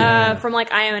 From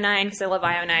IO9, because I love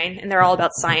IO9, and they're all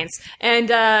about science. And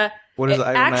what is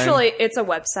IO9? Actually, it's a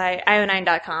website,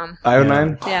 io9.com.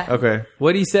 IO9? Yeah. Okay.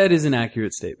 What he said is an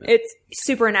accurate statement. It's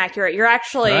super inaccurate. You're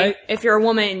actually, Right? if you're a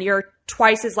woman, you're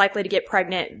twice as likely to get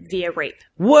pregnant via rape.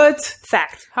 What?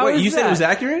 Fact. How Wait, is you said that? it was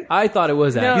accurate? I thought it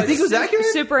was accurate. You think it was accurate?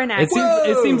 Super inaccurate.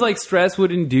 It seems like stress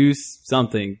would induce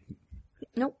something.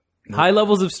 Nope. High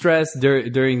levels of stress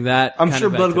during that. I'm kind sure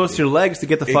of blood goes activity. to your legs to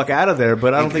get the fuck out of there,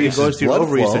 but I don't think it goes to your blood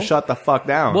ovaries to flow. shut the fuck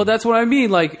down. Well, that's what I mean.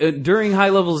 During high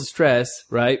levels of stress,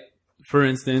 right? For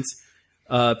instance,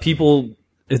 people.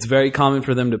 It's very common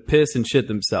for them to piss and shit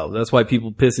themselves. That's why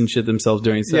people piss and shit themselves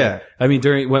during sex. Yeah. I mean,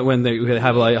 during when they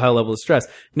have a high level of stress.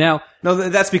 Now, no,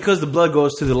 that's because the blood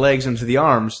goes to the legs and to the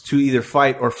arms to either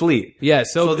fight or flee. yeah.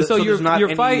 So there's your not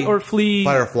any fight or flee,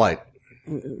 Fight or flight.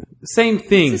 same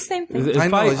thing. It's the same thing. It's I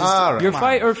know, fight- it's just- your come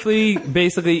fight or flee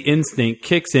basically instinct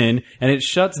kicks in and it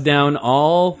shuts down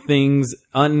all things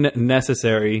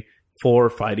unnecessary for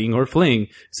fighting or fleeing.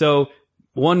 So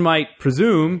one might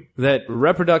presume that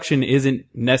reproduction isn't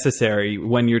necessary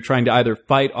when you're trying to either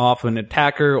fight off an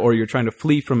attacker or you're trying to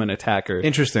flee from an attacker.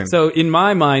 Interesting. So in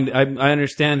my mind, I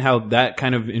understand how that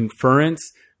kind of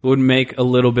inference would make a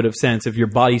little bit of sense if your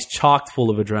body's chocked full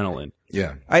of adrenaline.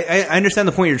 Yeah. I understand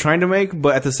the point you're trying to make,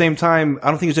 but at the same time, I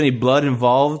don't think there's any blood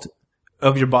involved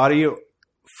of your body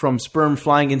from sperm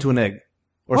flying into an egg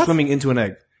or swimming into an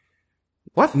egg.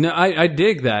 What? No, I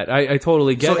dig that. I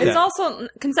totally get that. It's also,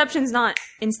 conception's not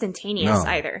instantaneous No.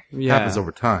 either. Yeah. Happens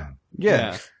over time. Yeah.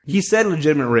 Yeah. He said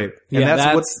legitimate rape. And Yeah,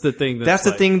 that's what's the thing. That's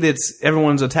the thing that's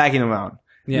everyone's attacking him on.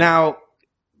 Yeah. Now,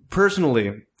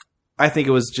 personally, I think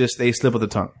it was just a slip of the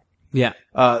tongue. Yeah.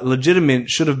 Legitimate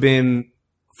should have been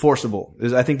forcible,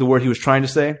 is I think the word he was trying to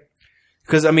say.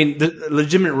 Because, I mean, the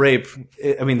legitimate rape,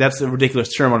 I mean, that's a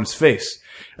ridiculous term on its face.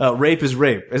 Rape is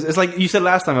rape. It's like you said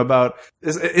last time about,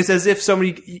 it's as if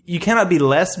somebody, you cannot be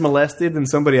less molested than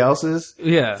somebody else is.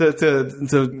 Yeah.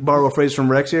 To borrow a phrase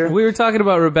from Rex here. We were talking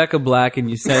about Rebecca Black, and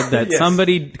you said that Yes.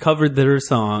 somebody covered her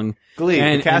song. Glee,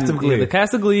 the cast of Glee. The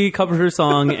cast of Glee covered her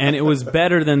song, and it was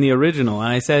better than the original.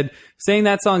 And I said, saying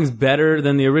that song is better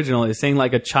than the original is saying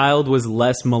like a child was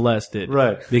less molested.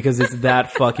 Right. Because it's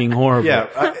that fucking horrible. Yeah,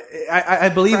 I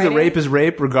believe that rape is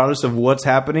rape regardless of what's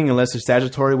happening, unless it's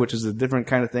statutory, which is a different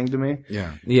kind of thing to me.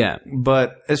 Yeah. Yeah.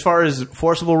 But as far as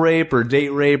forcible rape or date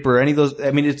rape or any of those,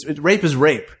 I mean, rape is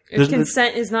rape. If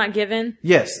consent is not given.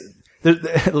 Yes.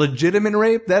 Legitimate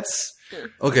rape, that's...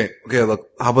 Okay, look,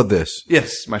 how about this?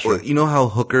 Yes, my Well, friend. you know how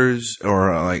hookers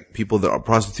or people that are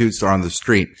prostitutes are on the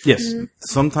street? Yes.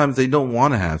 Sometimes they don't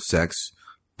want to have sex,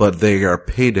 but they are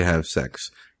paid to have sex.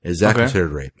 Is that Okay.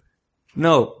 considered rape?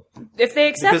 No. If they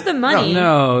accept the money.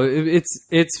 No,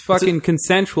 it's fucking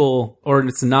consensual or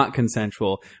it's not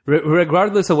consensual.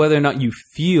 Regardless of whether or not you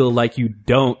feel like you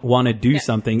don't want to do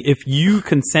something, if you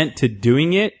consent to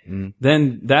doing it,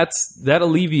 then that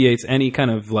alleviates any kind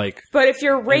of like. But if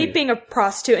you're raping a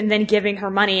prostitute and then giving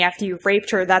her money after you've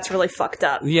raped her, that's really fucked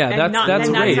up. Yeah, And that's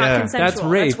then rape. Not Yeah. consensual.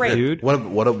 That's rape, dude.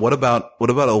 What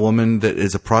about a woman that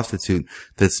is a prostitute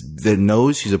that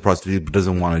knows she's a prostitute but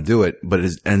doesn't want to do it, but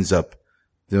ends up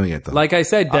doing it though? Like I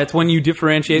said, that's when you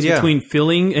differentiate Yeah. between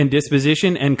feeling and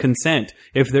disposition and consent.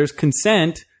 If there's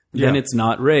consent, then Yeah. it's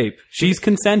not rape. She's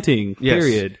consenting, Yes.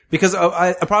 period. Because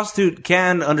a prostitute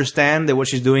can understand that what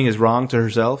she's doing is wrong to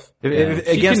herself. If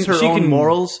She against can- her she own can-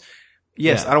 morals,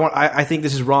 yes, Yeah. I think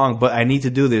this is wrong, but I need to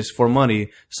do this for money.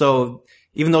 So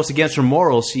even though it's against her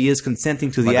morals, she is consenting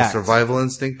to the like a act. survival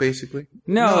instinct, basically.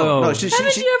 No. No, Haven't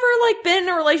you ever been in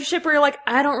a relationship where you're like,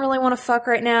 I don't really want to fuck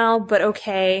right now, but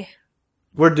okay.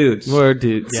 we're dudes. Word,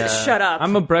 dude. Yeah. Shut up.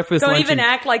 I'm a breakfast Don't lunch even and-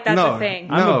 act like that's No. a thing.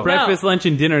 I'm No. a breakfast, lunch,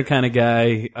 and dinner kind of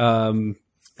guy.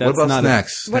 That's What about not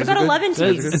snacks? What about 11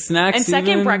 teas? snacks And second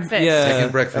even? breakfast. Yeah.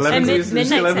 Second breakfast. And teas.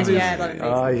 midnight 11 teas. teas. Yeah, 11 teas.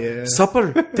 Oh yeah.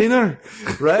 Supper, dinner.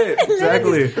 Right.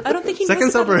 Exactly. I don't think he Second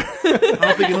knows about supper. I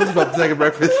don't think he knows about second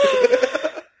breakfast.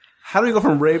 How do we go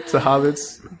from rape to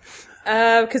hobbits?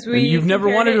 Because we. You've never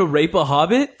compared wanted it- to rape a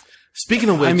hobbit? Speaking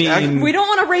of which, I mean- We don't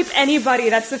want to rape anybody.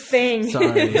 That's the thing.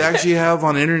 Sorry. they actually have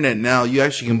on the internet now. You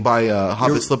actually can buy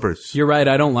Hobbit slippers. You're right.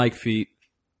 I don't like feet.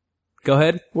 Go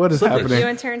ahead. What is happening? You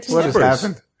and Tarantino. What has Slippers.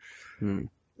 happened?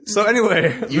 So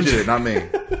anyway, You did it, not me.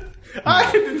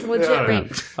 Legit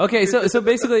rape. Okay, so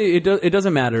basically, it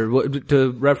doesn't matter.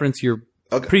 To reference your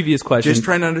previous question, Just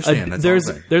trying to understand, that's all I'm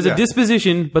saying. there's Yeah. a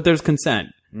disposition, but there's consent,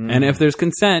 and if there's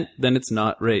consent, then it's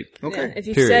not rape. Okay. Yeah, if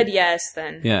you Period. said yes,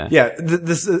 then. Yeah, yeah.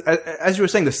 This, as you were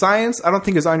saying, the science I don't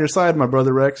think is on your side, my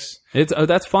brother Rex. it's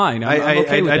that's fine. I'm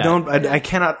okay with that.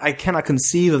 I cannot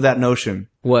conceive of that notion.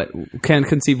 What? Can't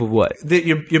conceive of what? That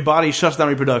your body shuts down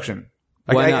reproduction.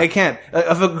 Like, Why not? I can't.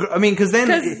 I mean, because then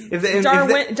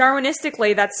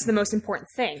Darwinistically, that's the most important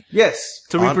thing. Yes,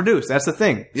 to reproduce. That's the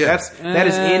thing. Yeah. That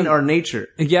is in our nature.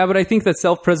 Yeah, but I think that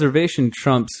self-preservation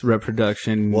trumps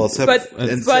reproduction. Well, But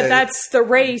that's the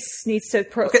race needs to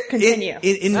continue.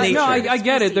 In nature. No, I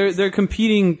get it. They're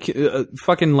competing.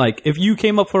 Fucking like, if you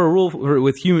came up for a rule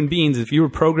with human beings, if you were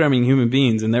programming human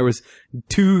beings, and there was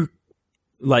two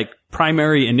like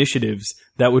primary initiatives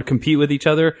that would compete with each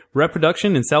other,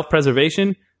 reproduction and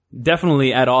self-preservation,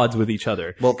 definitely at odds with each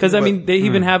other. Well, because I mean, they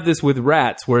even have this with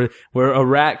rats, where a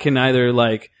rat can either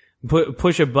like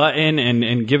push a button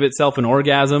and give itself an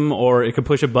orgasm, or it could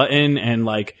push a button and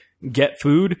like get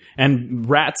food, and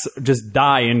rats just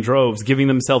die in droves, giving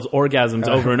themselves orgasms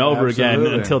over and over again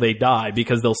until they die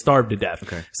because they'll starve to death.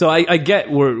 Okay. So I get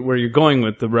where you're going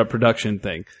with the reproduction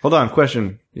thing. Hold on,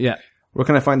 question. Yeah. Where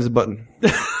can I find this button?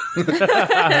 it's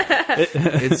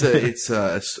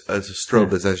a strobe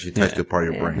that's actually attached to a part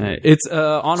of your brain. It's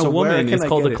on a So where woman. can It's I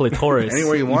called get a it? Anywhere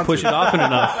clitoris. you want push to. it often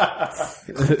enough.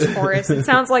 Taurus. It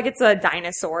sounds like it's a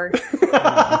dinosaur. Exactly.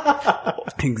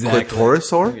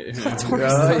 Clitorosaur?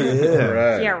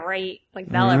 Yeah, right. Like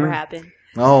that'll ever happen.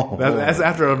 Oh. That's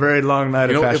after a very long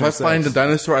night You of know, if passionate I find a sex.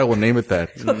 dinosaur, I will name it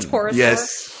that. Taurus.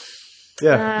 Yes.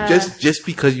 Yeah. Just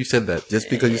because you said that. Just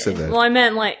because you said that. Well, I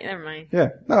meant like. Never mind. Yeah.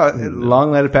 No,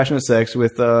 long night of passionate sex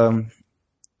with,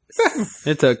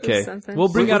 It's okay. Something. We'll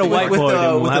bring out a whiteboard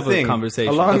and we'll with have the thing. a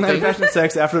conversation. A long night of passionate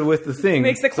sex after with the thing.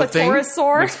 Makes the clitoris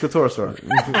sore. Makes clitorosaur.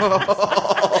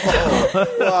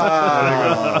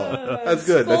 Wow. That's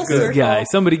good. That's Full good. This guy.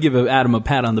 Somebody give Adam a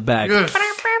pat on the back.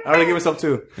 I already give myself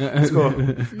 2. Let's go.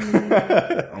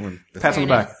 Pats on the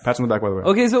back. Pats on the back, by the way.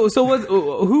 Okay, so what?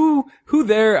 Who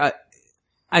there?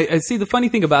 I see. The funny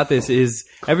thing about this is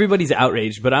everybody's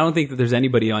outraged, but I don't think that there's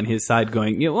anybody on his side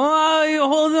going, well,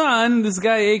 hold on, this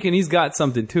guy Aiken, he's got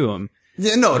something to him.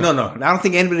 Yeah, no. I don't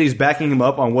think anybody's backing him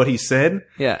up on what he said.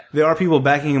 Yeah. There are people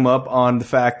backing him up on the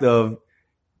fact of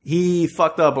he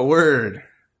fucked up a word.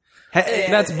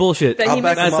 That's bullshit. That he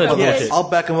That's messed such up. bullshit. I'll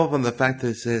back him up on the fact that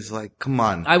it says, like, come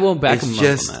on. I won't back him up on It's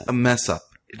just that. a mess up.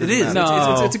 It is.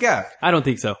 No. It's a gap. I don't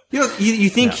think so. You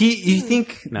think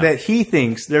that he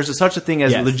thinks there's such a thing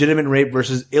as Yes. legitimate rape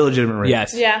versus illegitimate rape?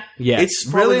 Yes. Yeah. Yes.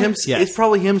 It's probably him. Yes. It's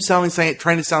probably him trying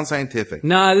to sound scientific.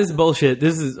 Nah, this is bullshit.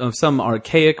 This is some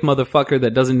archaic motherfucker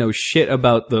that doesn't know shit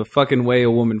about the fucking way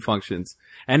a woman functions.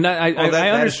 And I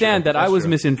understand that I was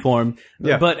misinformed,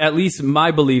 Yeah. but at least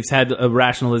my beliefs had a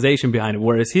rationalization behind it,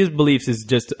 whereas his beliefs is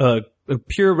just a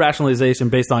pure rationalization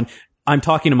based on, I'm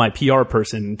talking to my PR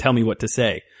person and tell me what to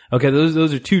say. Okay,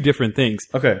 those are two different things.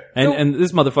 Okay. And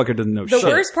this motherfucker doesn't know The shit.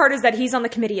 worst part is that he's on the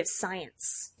committee of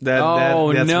science. That's no.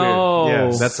 weird.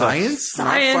 Yeah, that's Science?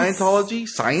 Science. Not Scientology?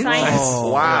 Science? Science.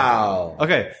 Oh, wow.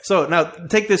 Okay, so now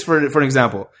take this for an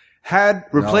example.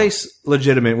 Replace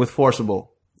legitimate with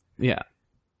forcible. Yeah.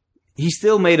 He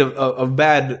still made a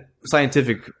bad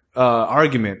scientific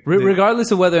argument. Regardless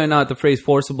of whether or not the phrase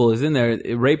forcible is in there,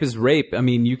 rape is rape. I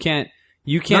mean, you can't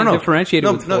differentiate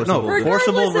it with forcible. Forcible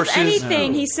Regardless versus- of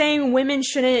anything, he's saying women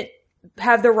shouldn't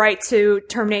have the right to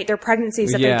terminate their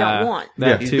pregnancies that they don't want.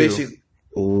 That He's too. basically.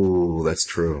 Oh, that's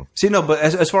true. See, no, but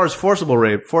as far as forcible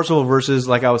rape, forcible versus,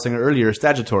 like I was saying earlier,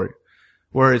 statutory,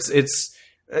 where it's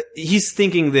he's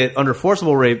thinking that under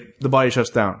forcible rape the body shuts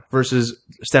down versus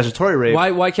statutory rape.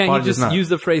 Why can't body he does just not. use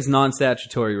the phrase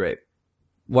non-statutory rape?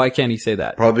 Why can't he say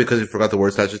that? Probably because he forgot the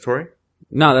word statutory.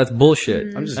 No, that's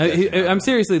bullshit. I'm just I'm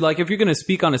seriously, like, if you're going to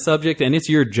speak on a subject and it's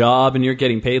your job and you're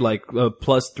getting paid like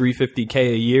plus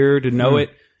 $350K a year to know it,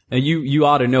 you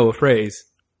ought to know a phrase.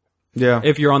 Yeah.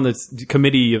 If you're on the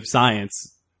committee of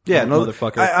science. Yeah, no,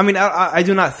 motherfucker. I mean, I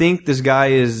do not think this guy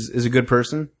is a good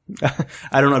person.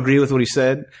 I don't agree with what he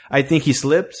said. I think he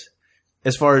slipped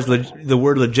as far as the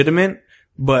word legitimate.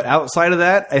 But outside of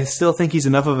that, I still think he's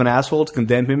enough of an asshole to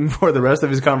condemn him for the rest of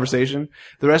his conversation.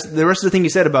 The rest of the thing he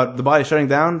said about the body shutting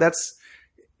down,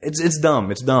 it's dumb.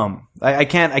 It's dumb. I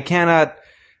cannot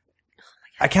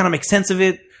make sense of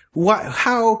it.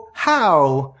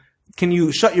 How can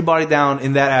you shut your body down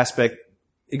in that aspect?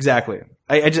 Exactly.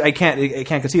 I can't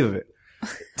conceive of it.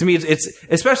 To me, it's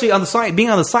especially on the being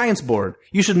on the science board.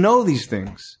 You should know these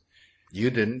things. You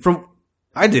didn't.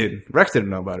 I did. Rex didn't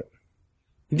know about it.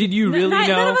 Did you really know?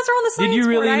 None of us are on the science Did you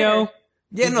really board know? either.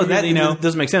 Yeah, no, that really know?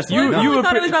 doesn't make sense to Well, you. no, you we were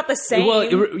thought it was about the same.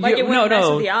 Like, it wouldn't mess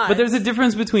with the odds. But there's a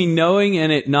difference between knowing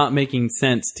and it not making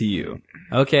sense to you.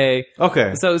 Okay.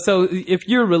 Okay. So if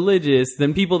you're religious,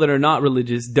 then people that are not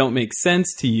religious don't make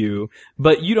sense to you,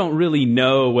 but you don't really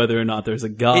know whether or not there's a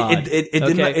God.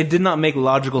 It did not make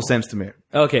logical sense to me.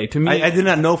 Okay, to me, I did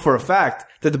not know for a fact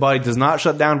that the body does not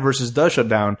shut down versus does shut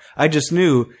down. I just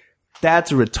knew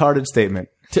that's a retarded statement.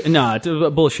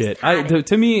 Bullshit.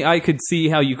 To me, I could see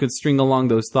how you could string along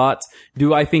those thoughts.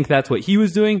 Do I think that's what he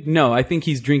was doing? No, I think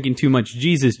he's drinking too much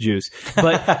Jesus juice.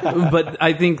 But but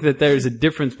I think that there's a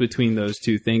difference between those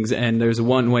two things, and there's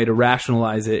one way to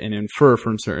rationalize it and infer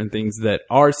from certain things that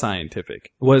are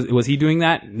scientific. Was he doing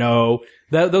that? No.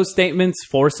 Those statements,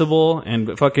 forcible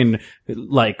and fucking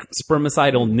like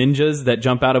spermicidal ninjas that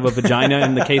jump out of a vagina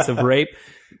in the case of rape.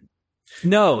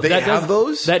 No, they have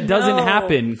those? That doesn't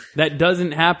happen. That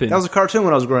doesn't happen. That was a cartoon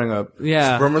when I was growing up.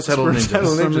 Yeah. Spermicidal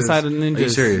ninjas. Are you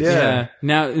serious? Yeah.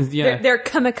 Now, They're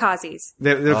kamikazes.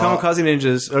 They're kamikaze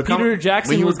ninjas. Peter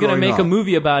Jackson was going to make a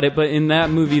movie about it, but in that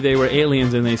movie they were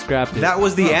aliens and they scrapped it. That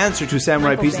was the answer to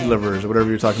Samurai Pizza Deliverers or whatever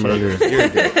you were talking about earlier. You're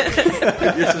good.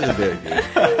 You're such a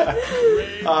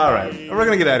dick. All right. We're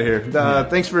going to get out of here.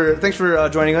 Thanks for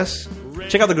joining us.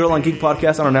 Check out the Girl on Geek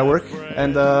podcast on our network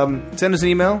and send us an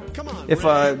email if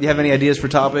you have any ideas for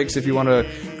topics, if you want to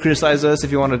criticize us,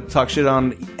 if you want to talk shit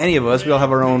on any of us. We all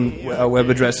have our own web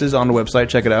addresses on the website.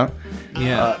 Check it out.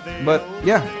 Yeah. But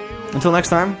yeah, until next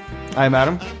time, I'm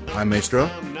Adam. I'm Maestro.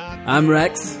 I'm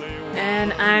Rex.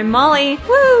 And I'm Molly.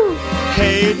 Woo!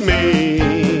 Hate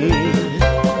me.